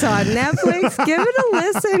 It's on Netflix. Give it a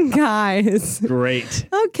listen, guys. Great.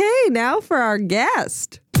 Okay, now for our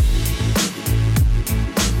guest.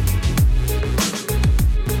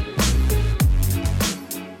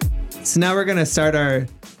 So now we're gonna start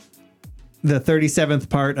the 37th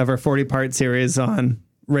part of our 40-part series on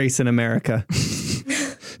race in America.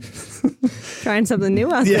 Trying something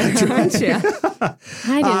new out there, aren't you?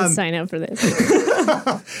 I didn't sign up for this.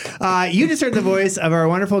 You just heard the voice of our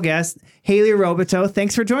wonderful guest, Haley Roboto.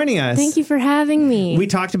 Thanks for joining us. Thank you for having me. We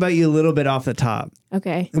talked about you a little bit off the top.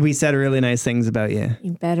 Okay. We said really nice things about you.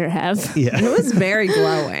 You better have. Yeah. It was very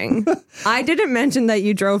glowing. I didn't mention that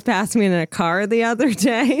you drove past me in a car the other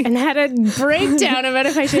day. And had a breakdown about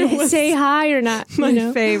if I should say hi or not.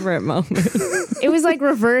 My favorite moment. It was like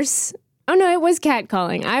reverse. Oh, no, it was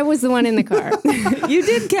catcalling. I was the one in the car. You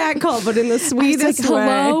did catcall, but in the sweetest way.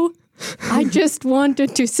 Hello? I just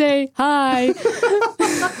wanted to say hi.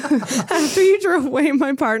 After you drove away,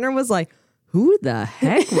 my partner was like, who the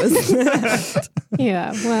heck was that?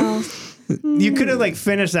 Yeah, well. You could have like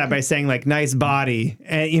finished that by saying like nice body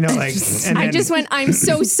and and I just went, I'm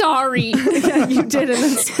so sorry. Yeah, you did, and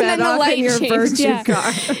then sped off in your virtue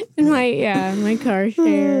car. In my car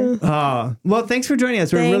share. Oh, well, thanks for joining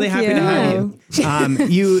us. We're really happy to have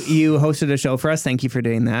you. You hosted a show for us. Thank you for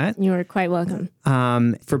doing that. You are quite welcome.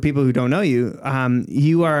 For people who don't know you,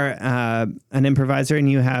 you are an improviser, and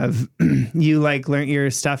you have you like learned your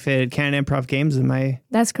stuff at Canada Improv Games. Am I?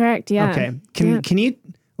 That's correct. Yeah. Okay. Can you?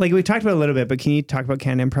 Like we talked about a little bit, but can you talk about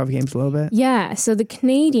Canada Improv Games a little bit? Yeah, so the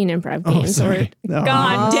Canadian Improv Games. Sorry.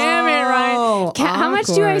 God damn it, Ryan. How much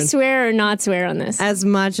do I swear or not swear on this? As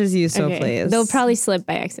much as you so please. They'll probably slip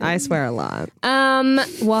by accident. I swear a lot.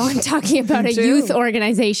 While I'm talking about a youth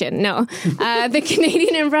organization. No. The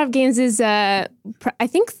Canadian Improv Games is, I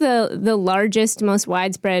think, the largest, most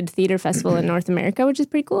widespread theater festival in North America, which is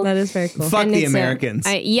pretty cool. That is very cool. Fuck the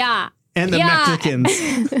Americans. Yeah. And the Mexicans.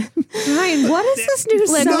 Ryan, what is this new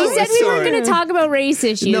Look, we said we weren't going to talk about race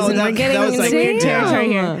issues, and we're getting into weird territory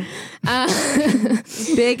here.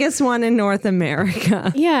 Biggest one in North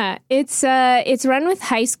America. Yeah, it's run with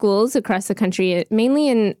high schools across the country, mainly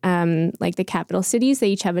in like the capital cities. They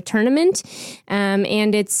each have a tournament, and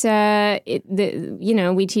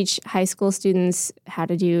we teach high school students how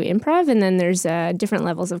to do improv, and then there's different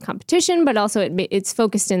levels of competition, but also it's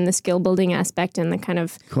focused in the skill building aspect and the kind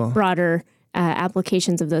of broader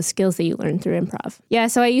applications of those skills that you learn through improv. Yeah,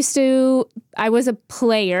 so I was a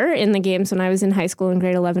player in the games when I was in high school in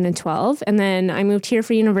grade 11 and 12. And then I moved here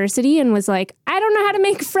for university and was like, I don't know how to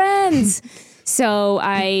make friends. So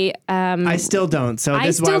I still don't. So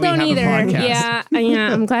this is why we have either. a podcast.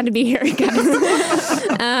 Yeah, I'm glad to be here, guys.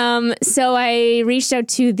 So I reached out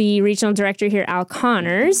to the regional director here, Al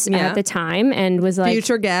Connors, at the time, and was like,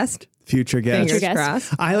 Future guest. Fingers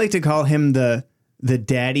crossed. I like to call him the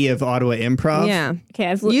daddy of Ottawa improv. Yeah. Okay,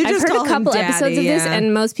 I've heard a couple episodes of this,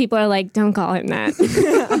 and most people are like, don't call him that.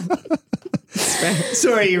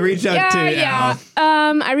 Sorry, you reached out to Al.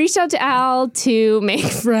 I reached out to Al to make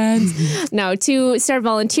friends. No, to start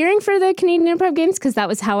volunteering for the Canadian Improv Games, because that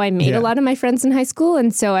was how I made a lot of my friends in high school.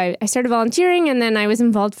 And so I started volunteering, and then I was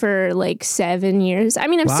involved for like 7 years. I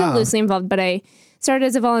mean, I'm still loosely involved, but I started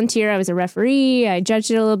as a volunteer. I was a referee. I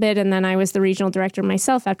judged it a little bit, and then I was the regional director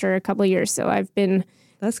myself after a couple of years. So I've been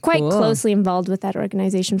quite closely involved with that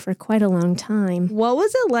organization for quite a long time. What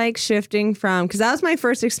was it like shifting from, because that was my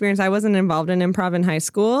first experience. I wasn't involved in improv in high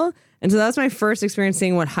school. And so that was my first experience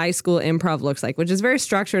seeing what high school improv looks like, which is very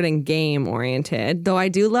structured and game oriented. Though I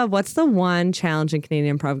do love, what's the one challenge in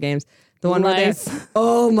Canadian Improv Games? The one where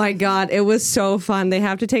oh my God, it was so fun. They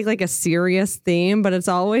have to take like a serious theme, but it's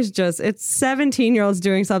always it's 17-year-olds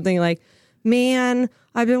doing something like, man,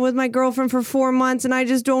 I've been with my girlfriend for 4 months and I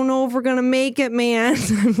just don't know if we're going to make it, man.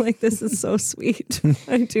 I'm like, this is so sweet.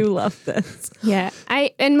 I do love this. Yeah.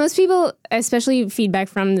 And most people, especially feedback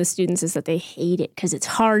from the students, is that they hate it because it's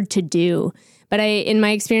hard to do. But in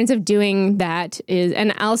my experience of doing that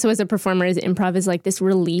and also as a performer, as improv is like this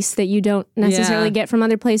release that you don't necessarily get from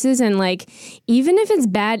other places. And like, even if it's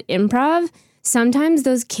bad improv, sometimes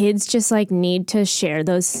those kids just like need to share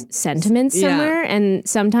those sentiments somewhere. And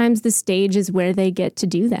sometimes the stage is where they get to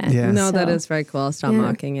do that. Yeah. No, that is very cool. I'll stop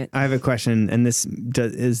mocking it. I have a question, and this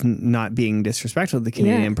is not being disrespectful to the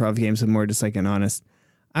Canadian Improv Games, but more just like an honest.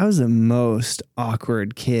 I was the most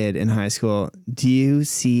awkward kid in high school. Do you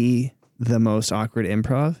see the most awkward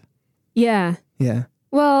improv? Yeah. Yeah.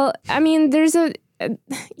 Well, I mean, there's and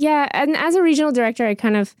as a regional director, I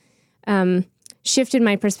kind of shifted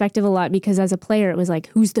my perspective a lot, because as a player, it was like,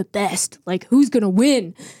 who's the best? Like, who's going to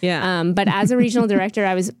win? Yeah. But as a regional director,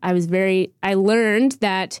 I learned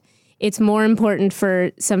that it's more important for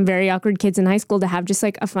some very awkward kids in high school to have just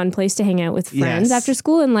like a fun place to hang out with friends after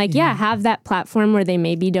school, and like, have that platform where they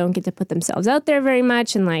maybe don't get to put themselves out there very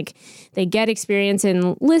much, and like they get experience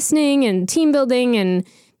in listening and team building and,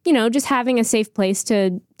 you know, just having a safe place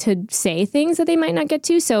to say things that they might not get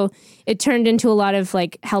to. So it turned into a lot of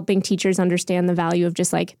like helping teachers understand the value of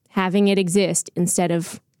just like having it exist instead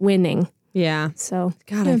of winning. Yeah. So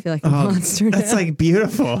God, I feel like a monster now. That's like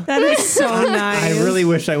beautiful. That is so nice. I really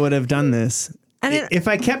wish I would have done this. And if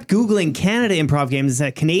I kept Googling Canada Improv Games, it's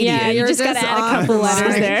at Canadian. Yeah, you just got to add a couple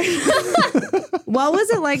letters there. What was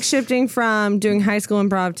it like shifting from doing high school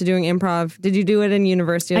improv to doing improv? Did you do it in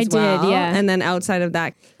university as well? I did, yeah. And then outside of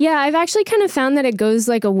that? Yeah, I've actually kind of found that it goes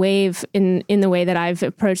like a wave in the way that I've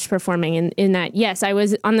approached performing, in that, yes, I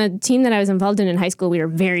was on the team that I was involved in high school. We were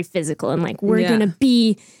very physical and like, we're going to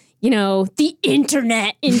be, you know, the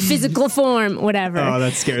internet in physical form, whatever. Oh,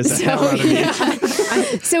 that scares the hell out of me.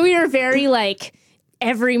 Yeah. So we were very like,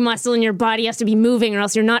 every muscle in your body has to be moving or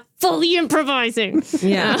else you're not fully improvising.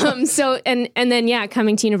 Yeah. So, and then,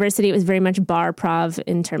 coming to university, it was very much bar prov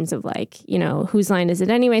in terms of like, you know, whose line is it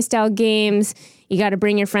anyway style games. You got to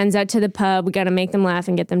bring your friends out to the pub. We got to make them laugh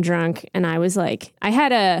and get them drunk. And I was like, I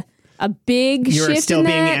had a big shift in that. You're still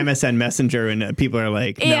being MSN Messenger, and people are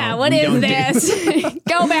like, no, yeah, what is this?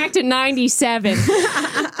 Go back to 97.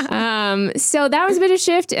 So that was a bit of a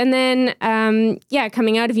shift. And then,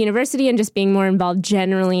 coming out of university and just being more involved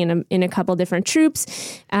generally in a couple different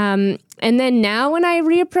troupes. And then now when I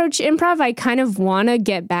reapproach improv, I kind of want to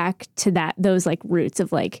get back to those like roots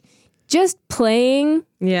of like just playing.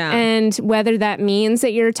 Yeah. And whether that means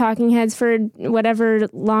that you're talking heads for whatever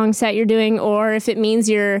long set you're doing, or if it means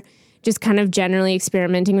you're just kind of generally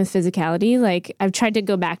experimenting with physicality. Like I've tried to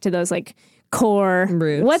go back to those like core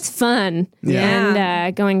roots. What's fun,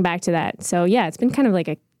 and going back to that. So yeah, it's been kind of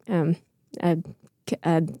like a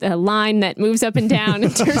like a line that moves up and down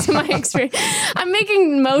in terms of my experience. I'm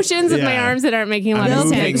making motions with my Yeah. arms that aren't making a lot I'm of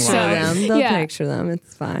moving sense. lines. They'll yeah. picture them.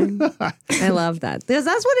 It's fine. I love that. Because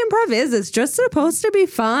that's what improv is. It's just supposed to be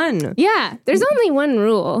fun. Yeah, there's only one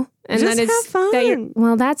rule. And Just that is have fun. that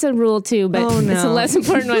well, that's a rule too, but Oh, it's a no. less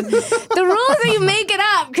important one. The rule is that you make it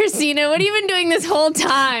up, Christina. What have you been doing this whole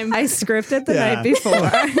time? I scripted the Yeah. night before.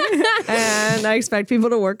 And I expect people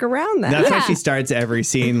to work around that. That's why Yeah. she starts every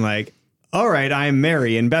scene like, all right, I'm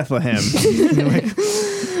Mary in Bethlehem. And you're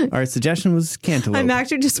like, our suggestion was cantaloupe. I'm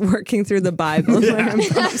actually just working through the Bible. Where I'm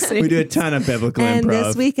we do a ton of biblical And improv.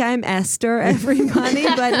 this week I'm Esther, everybody.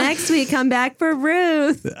 But next week I'm back for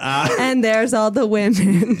Ruth. And there's all the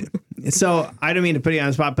women. So I don't mean to put you on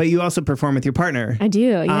the spot, but you also perform with your partner. I do,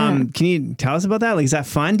 yeah. Can you tell us about that? Like, is that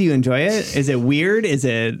fun? Do you enjoy it? Is it weird? Is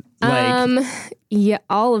it like... Yeah,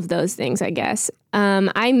 all of those things, I guess.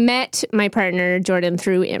 I met my partner Jordan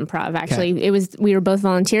through improv. Actually, we were both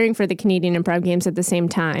volunteering for the Canadian Improv Games at the same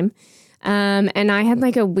time, and I had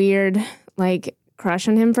like a weird crush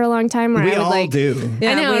on him for a long time. Where we I would all do.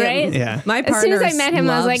 I know, right? Yeah. My As soon partner as I met him,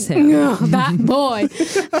 I was like, "Oh, that boy,"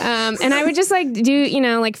 and I would just do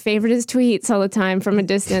favorite his tweets all the time from a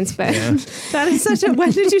distance. But that is such a,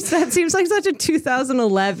 when did you, that seems like such a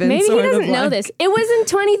 2011 maybe he sort of doesn't know like- this. It was in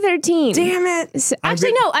 2013. Damn it. So,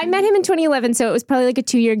 actually, no, I met him in 2011, so it was probably like a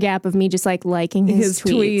 2-year gap of me just like liking his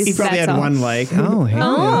tweets. He probably That's had all. one like. Oh, hey.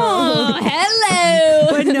 Oh, hello.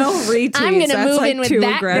 But no retweets. I'm gonna That's move like in with too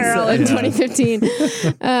that girl in aggressive. 2015.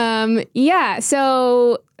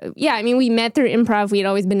 So I mean, we met through improv. We had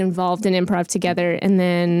always been involved in improv together, and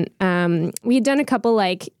then we had done a couple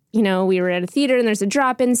we were at a theater and there's a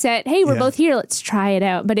drop-in set. Hey, we're both here. Let's try it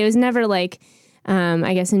out. But it was never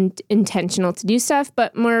I guess intentional to do stuff.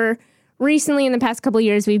 But more recently, in the past couple of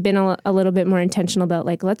years, we've been a little bit more intentional about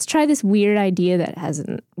let's try this weird idea that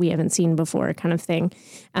we haven't seen before, kind of thing.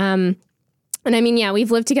 And I mean,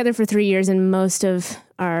 we've lived together for 3 years, and most of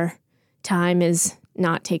our time is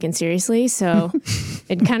not taken seriously. So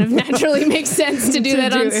it kind of naturally makes sense to do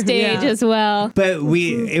that on stage as well. But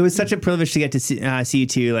it was such a privilege to get to see you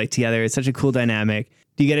two together. It's such a cool dynamic.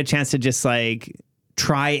 Do you get a chance to just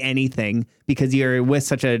try anything because you're with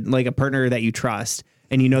such a partner that you trust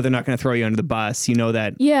and you know they're not going to throw you under the bus? You know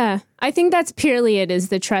that. Yeah, I think that's purely it, is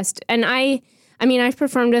the trust. And I mean, I've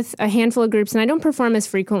performed with a handful of groups, and I don't perform as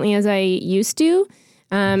frequently as I used to.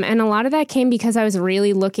 And a lot of that came because I was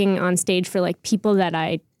really looking on stage for people that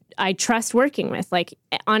I trust working with.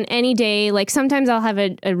 On any day, sometimes I'll have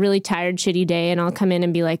a really tired, shitty day, and I'll come in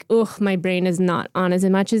and be like, ugh, my brain is not on as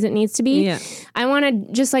much as it needs to be. Yeah. I want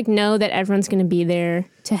to just know that everyone's going to be there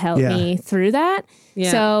to help me through that.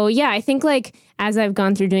 Yeah. So I think as I've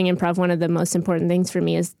gone through doing improv, one of the most important things for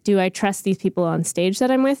me is, do I trust these people on stage that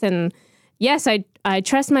I'm with? And yes, I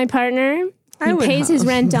trust my partner. He pays his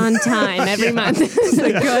rent on time every month. It's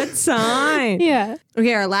a good sign. Yeah.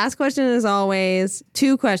 Okay, our last question is always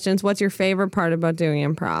 2 questions. What's your favorite part about doing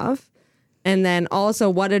improv? And then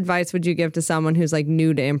also, what advice would you give to someone who's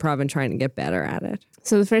new to improv and trying to get better at it?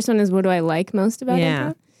 So the first one is, what do I like most about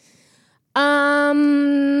Yeah.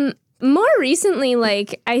 improv? More recently,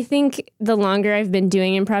 I think the longer I've been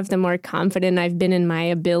doing improv, the more confident I've been in my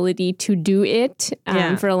ability to do it.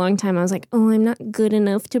 For a long time, I was like, oh, I'm not good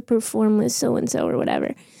enough to perform with so-and-so or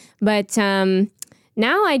whatever. But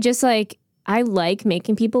now I just I like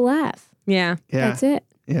making people laugh. Yeah. That's it.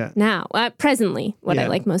 Yeah. Now, presently, what I Yeah.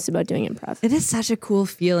 like most about doing improv. It is such a cool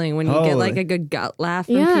feeling when you get Totally. a good gut laugh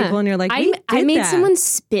from people and you're like, I made someone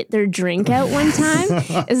spit their drink out one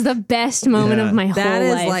time. Is the best moment Yeah. of my whole That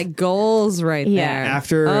is life. goals right Yeah. there.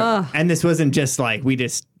 After, Ugh. and this wasn't just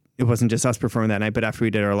it wasn't just us performing that night, but after we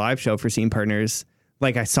did our live show for Scene Partners,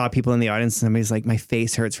 I saw people in the audience and somebody's my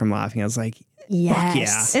face hurts from laughing. I was like,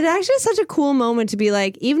 Yes. It actually is such a cool moment to be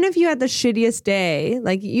even if you had the shittiest day,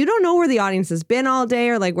 you don't know where the audience has been all day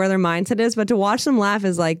or where their mindset is, but to watch them laugh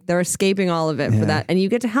is they're escaping all of it for that. And you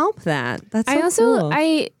get to help that. That's so I also, cool.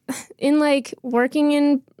 in working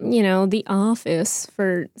in, the office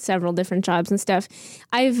for several different jobs and stuff,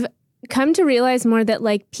 I've come to realize more that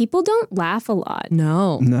people don't laugh a lot.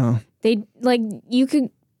 No. They you could,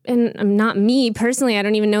 and not me personally, I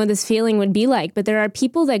don't even know what this feeling would be like, but there are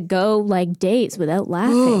people that go days without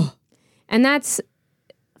laughing. And that's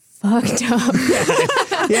fucked up.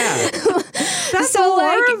 yeah. That's So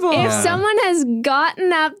horrible. if someone has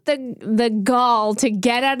gotten up the gall to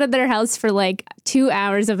get out of their house for 2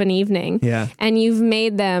 hours of an evening, Yeah. and you've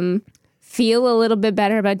made them feel a little bit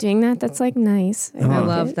better about doing that, that's nice. I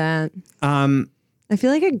love that. I feel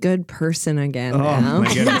like a good person again. Oh now.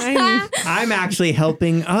 my goodness. I'm actually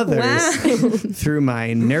helping others through my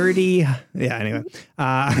nerdy. Yeah, anyway.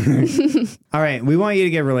 All right. We want you to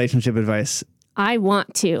give relationship advice. I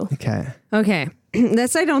want to. Okay. Okay.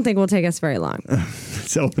 This I don't think will take us very long.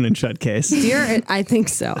 It's open and shut case. Dear, I think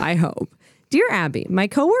so. I hope. Dear Abby, my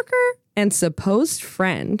coworker and supposed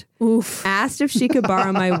friend asked if she could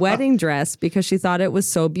borrow my wedding dress because she thought it was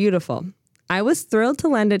so beautiful. I was thrilled to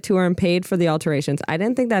lend it to her and paid for the alterations. I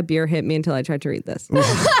didn't think that beer hit me until I tried to read this.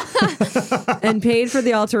 And paid for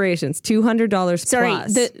the alterations, $200 Sorry,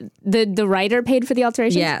 plus. the writer paid for the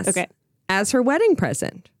alterations? Yes. Okay. As her wedding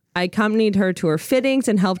present. I accompanied her to her fittings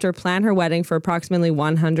and helped her plan her wedding for approximately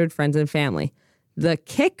 100 friends and family. The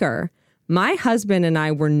kicker, my husband and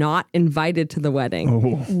I were not invited to the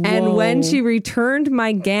wedding. And when she returned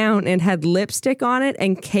my gown, it had lipstick on it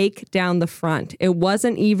and cake down the front. It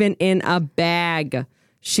wasn't even in a bag.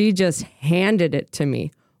 She just handed it to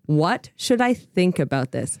me. What should I think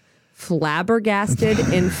about this? Flabbergasted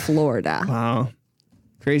in Florida. Wow.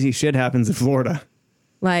 Crazy shit happens in Florida.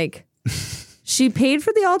 Like... She paid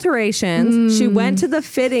for the alterations. She went to the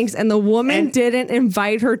fittings, and the woman didn't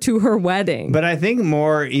invite her to her wedding. But I think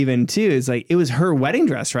more even too is like it was her wedding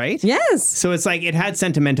dress, right? Yes. So it's like it had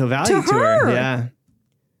sentimental value to her. her. Yeah.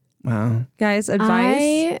 Wow. Guys,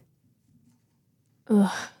 advice?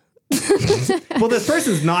 Well, this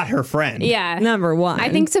person's not her friend. Yeah. Number one. I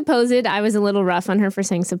think supposed. I was a little rough on her for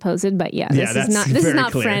saying supposed, but yeah, this that's is very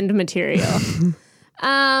not clear. friend material.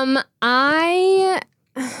 I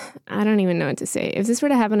don't even know what to say. If this were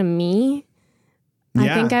to happen to me, Yeah.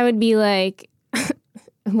 I think I would be like,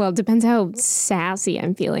 well, it depends how sassy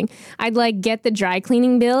I'm feeling. I'd like get the dry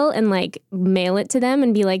cleaning bill and like mail it to them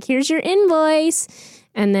and be like, here's your invoice.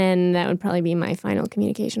 And then that would probably be my final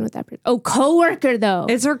communication with that person. Oh, coworker though.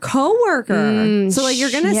 it's her coworker. So like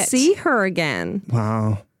you're gonna shit. see her again.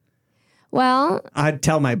 Wow. Well, I'd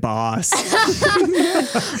tell my boss.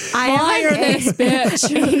 I fire this bitch.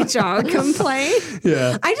 HR complaint.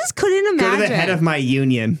 Yeah. I just couldn't Go imagine. to the head of my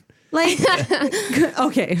union. Like,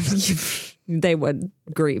 okay, they would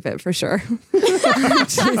grieve it for sure.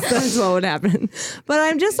 That's what would happen. But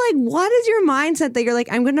I'm just like, what is your mindset that you're like,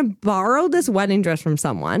 I'm going to borrow this wedding dress from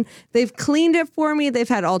someone. They've cleaned it for me. They've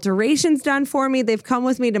had alterations done for me. They've come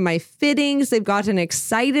with me to my fittings. They've gotten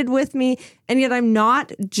excited with me. And yet I'm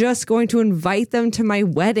not just going to invite them to my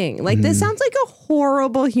wedding. Like, this sounds like a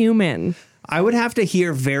horrible human. I would have to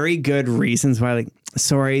hear very good reasons why, like,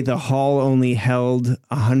 sorry, the hall only held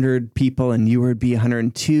 100 people and you would be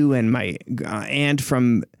 102 and my aunt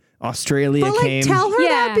from Australia But like, came. tell her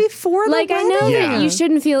that before the like I wedding. know Yeah. that you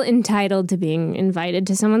shouldn't feel entitled to being invited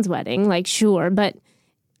to someone's wedding, like sure, but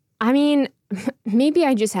I mean, maybe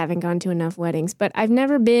I just haven't gone to enough weddings, but I've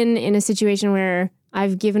never been in a situation where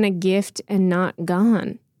I've given a gift and not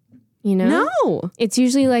gone. You know? No. It's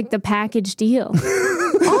usually like the package deal.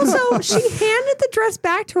 Also, she handed the dress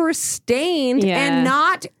back to her stained Yeah. and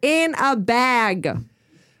not in a bag.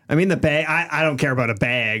 I mean, the bag, I don't care about a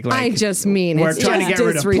bag. Like, I just mean we're it's trying to just get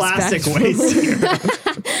rid of plastic disrespectful.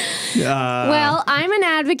 waste here. Well, I'm an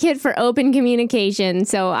advocate for open communication,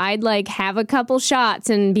 so I'd like have a couple shots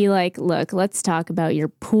and be like, look, let's talk about your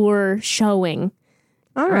poor showing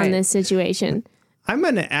All right. on this situation. I'm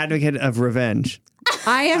an advocate of revenge.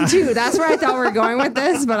 I am too. That's where I thought we were going with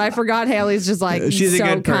this, but I forgot Haley's just like She's a so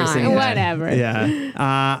good person. kind. Yeah. Whatever. Yeah.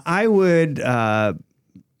 I would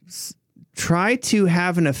try to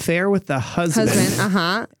have an affair with the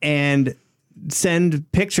husband, and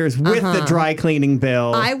send pictures with the dry cleaning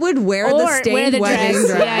bill. I would wear the Or wear stained the wedding dress.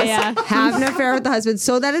 dress. Yeah. Have an affair with the husband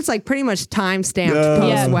so that it's like pretty much time stamped Yeah.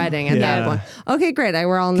 post wedding at that Yeah. point. Okay, great.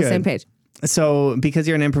 We're all on the Good. same page. So because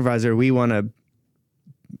you're an improviser, we want to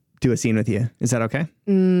do a scene with you. Is that okay?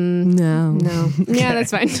 No. Yeah,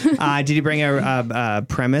 that's fine. Did you bring a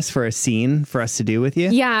premise for a scene for us to do with you?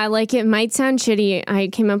 Yeah, like it might sound shitty. I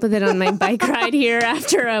came up with it on my bike ride here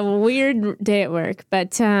after a weird day at work.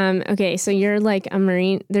 But okay, so you're like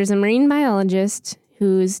there's a marine biologist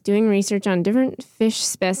who's doing research on different fish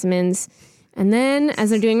specimens. And then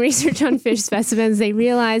as they're doing research on fish specimens, they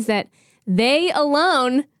realize that they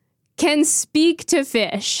alone can speak to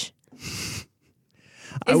fish.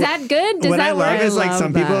 Is that good? Does what that I love work? is like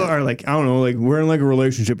some people are like, I don't know, like we're in like a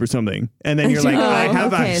relationship or something. And then you're like, I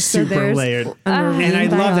have okay, a so super there's layered. a marine And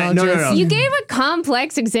I love that. No. biologist. You gave a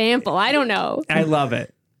complex example. I don't know. I love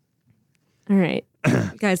it. All right.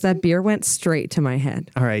 Guys, that beer went straight to my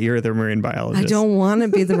head. All right, you're the marine biologist. I don't want to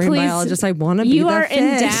be the marine Please. biologist. I want to be You the are fish.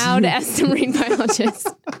 endowed as the marine biologist.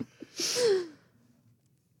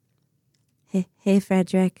 Hey,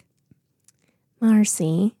 Frederick.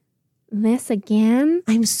 Marcy, this again?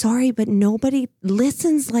 I'm sorry, but nobody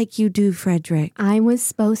listens like you do, Frederick. I was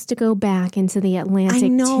supposed to go back into the Atlantic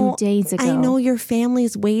 2 days ago. I know your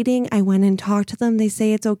family's waiting. I went and talked to them. They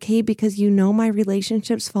say it's okay because you know my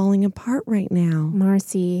relationship's falling apart right now.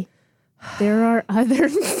 Marcy, there are other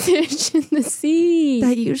fish in the sea.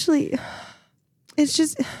 That usually, it's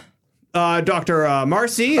just... Dr.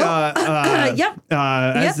 Marcy, Yep.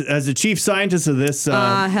 as the chief scientist of this...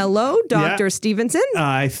 hello, Dr. yeah. Stevenson.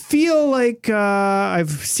 I feel like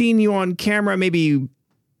I've seen you on camera maybe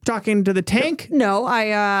talking to the tank. No,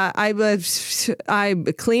 I'm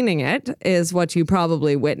cleaning it is what you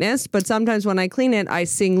probably witnessed. But sometimes when I clean it, I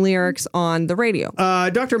sing lyrics on the radio.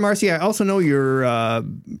 Dr. Marcy, I also know you're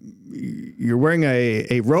wearing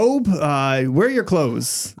a robe. Where are your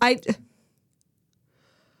clothes?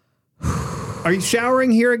 Are you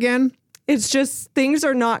showering here again? It's just things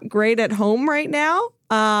are not great at home right now.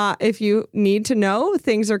 If you need to know,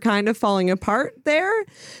 things are kind of falling apart there.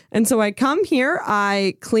 And so I come here,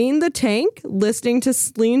 I clean the tank, listening to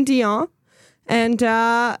Celine Dion. And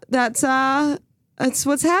that's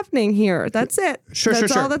what's happening here. That's it. Sure.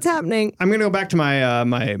 That's all that's happening. I'm going to go back to my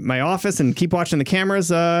my office and keep watching the cameras.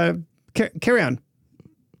 Carry on.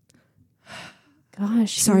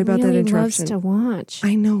 Gosh, sorry about that interruption. Loves to watch.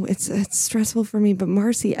 I know it's stressful for me, but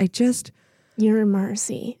Marcy, You're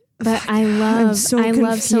Marcy. But I love so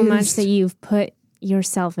much that you've put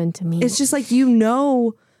yourself into me. It's just like, you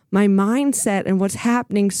know, my mindset and what's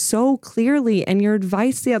happening so clearly. And your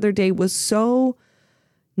advice the other day was so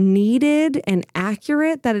needed and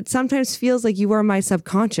accurate that it sometimes feels like you are my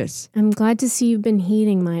subconscious. I'm glad to see you've been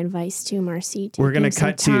heeding my advice too, Marcy. We're going to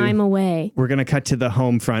cut time away. We're going to cut to the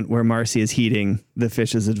home front where Marcy is heeding the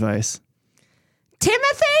fish's advice.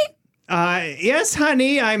 Timothy? Yes,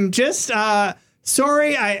 honey. I'm just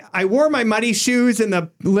sorry. I wore my muddy shoes in the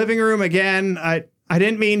living room again. I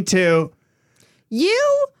didn't mean to.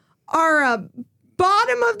 You are a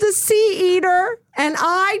bottom of the sea eater, and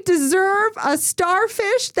I deserve a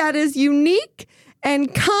starfish that is unique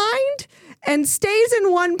and kind and stays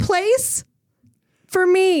in one place for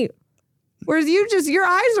me. Whereas your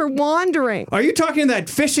eyes are wandering. Are you talking to that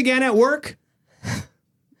fish again at work?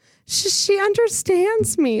 She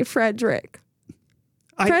understands me, Frederick.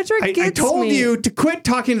 Frederick gets me. I told you to quit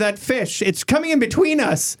talking to that fish. It's coming in between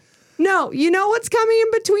us. No, you know what's coming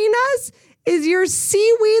in between us? Is your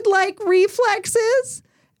seaweed-like reflexes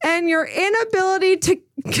and your inability to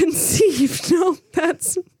conceive. No,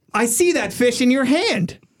 I see that fish in your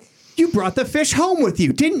hand. You brought the fish home with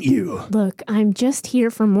you, didn't you? Look, I'm just here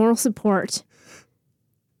for moral support.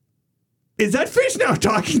 Is that fish now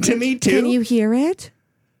talking to me, too? Can you hear it?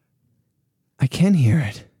 I can hear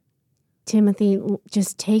it. Timothy,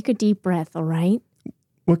 just take a deep breath, all right?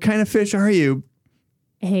 What kind of fish are you?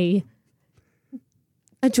 A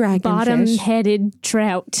dragonfish. Bottom-headed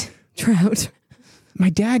trout.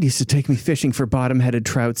 My dad used to take me fishing for bottom-headed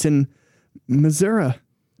trouts in Missouri.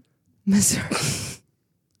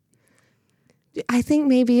 I think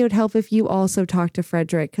maybe it would help if you also talk to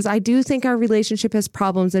Frederick, because I do think our relationship has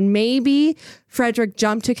problems, and maybe Frederick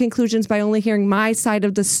jumped to conclusions by only hearing my side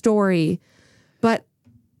of the story. But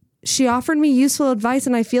she offered me useful advice,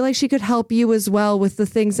 and I feel like she could help you as well with the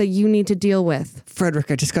things that you need to deal with.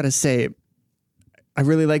 Frederick, I just got to say, I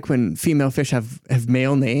really like when female fish have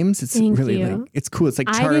male names. It's Thank really you. like, it's cool. It's like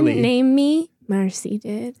Charlie. I didn't name me. Marcy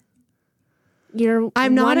did.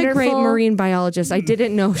 I'm not a great marine biologist. I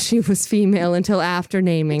didn't know she was female until after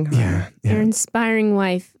naming her. Yeah. Your inspiring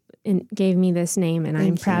wife gave me this name, and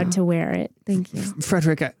I'm proud to wear it. Thank you.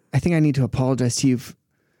 Frederick, I think I need to apologize to you.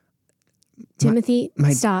 Timothy,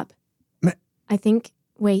 stop. I think,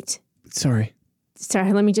 wait. Sorry,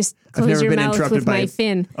 let me just close your mouth with my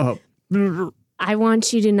fin. Oh. I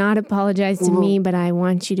want you to not apologize to me, but I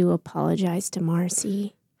want you to apologize to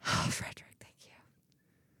Marcy. Oh, Frederick, thank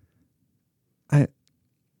you.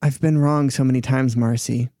 I've been wrong so many times,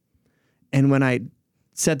 Marcy. And when I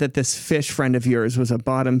said that this fish friend of yours was a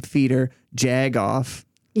bottom feeder jag-off.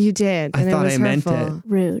 You did. I and thought it was I meant hurtful. it.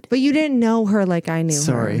 Rude. But you didn't know her like I knew her.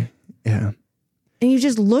 Sorry. Yeah. And you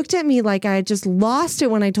just looked at me like I had just lost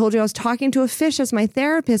it when I told you I was talking to a fish as my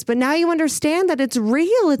therapist. But now you understand that it's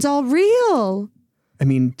real. It's all real. I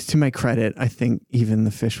mean, to my credit, I think even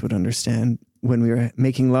the fish would understand. When we were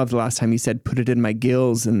making love the last time, you said, put it in my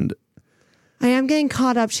gills, and I am getting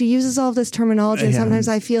caught up. She uses all of this terminology, and sometimes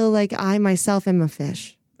I feel like I myself am a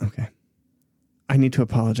fish. Okay. I need to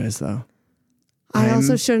apologize, though. I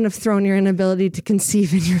also shouldn't have thrown your inability to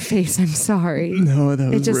conceive in your face. I'm sorry. No, that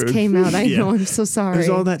was It just rude. came out. I know. I'm so sorry. There's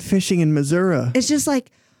all that fishing in Missouri. It's just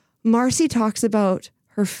like Marcy talks about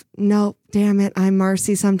her. No, damn it, I'm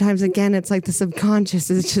Marcy. Sometimes, again, it's like the subconscious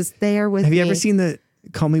is just there with me. Have you ever seen the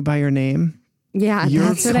Call Me By Your Name? Yeah,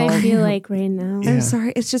 That's what I feel like right now. Yeah. I'm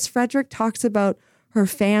sorry. It's just Frederick talks about her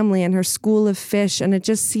family and her school of fish, and it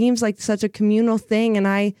just seems like such a communal thing. And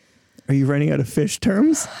Are you running out of fish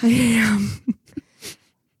terms? I am.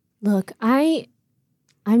 Look,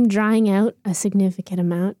 I'm drying out a significant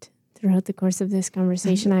amount throughout the course of this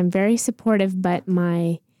conversation. I'm very supportive, but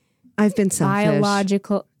I've been selfish.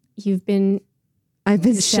 I've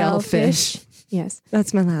been shellfish. Yes.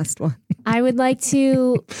 That's my last one. I would like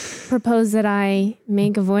to propose that I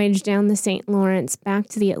make a voyage down the St. Lawrence back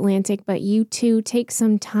to the Atlantic, but you two take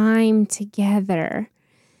some time together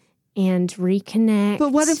and reconnect.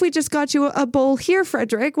 But what if we just got you a bowl here,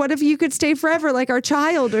 Frederick? What if you could stay forever like our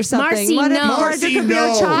child or something? Marcy, what if no. Frederick could be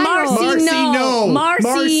our child? Marcy, no.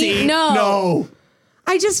 Marcy, no. No.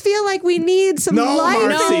 I just feel like we need some No, life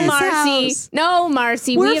Marcy. in this Marcy. house. No,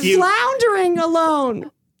 Marcy. We're We have floundering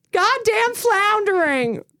alone. Goddamn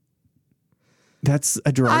floundering. That's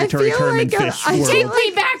a derogatory feel term in like fish I world. take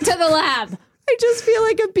me back to the lab. I just feel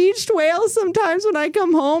like a beached whale sometimes when I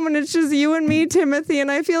come home and it's just you and me, Timothy.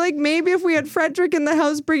 And I feel like maybe if we had Frederick in the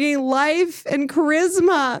house bringing life and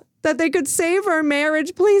charisma, that they could save our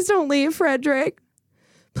marriage. Please don't leave, Frederick.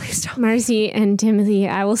 Please don't. Marcy and Timothy,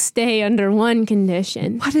 I will stay under one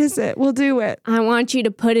condition. What is it? We'll do it. I want you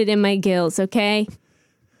to put it in my gills, okay?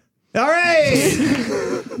 All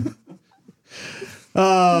right.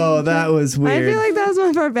 Oh, that was weird. I feel like that was one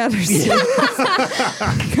of our better scenes.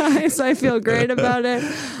 Guys, I feel great about it.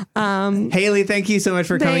 Haley, thank you so much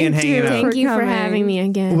for coming and Thank hanging you. out. Thank you for coming. having me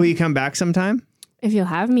again. Will you come back sometime? If you'll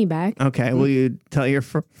have me back. Okay. Will you tell your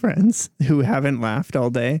friends who haven't laughed all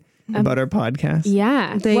day about our podcast?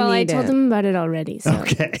 Yeah. They well, I need told it. them about it already. So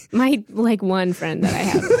Okay. my one friend that I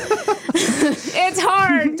have. It's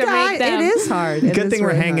hard to make them. It is hard. It Good is thing we're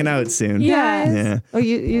really hanging hard. out soon. Yes. Yeah. Oh,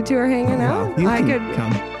 you two are hanging out? You I can could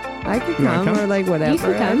come. come, You wanna come? or like whatever. You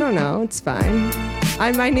can come. I don't know. It's fine.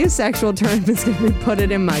 My new sexual term is going to be put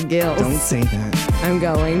it in my gills. Don't say that. I'm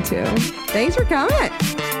going to. Thanks for coming.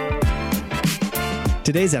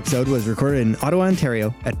 Today's episode was recorded in Ottawa,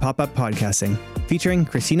 Ontario at Pop-Up Podcasting, featuring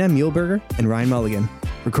Christina Muehlberger and Ryan Mulligan,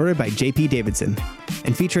 recorded by JP Davidson,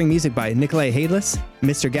 and featuring music by Nikolai Hadeless,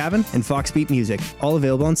 Mr. Gavin, and Foxbeat Music, all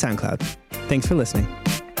available on SoundCloud. Thanks for listening.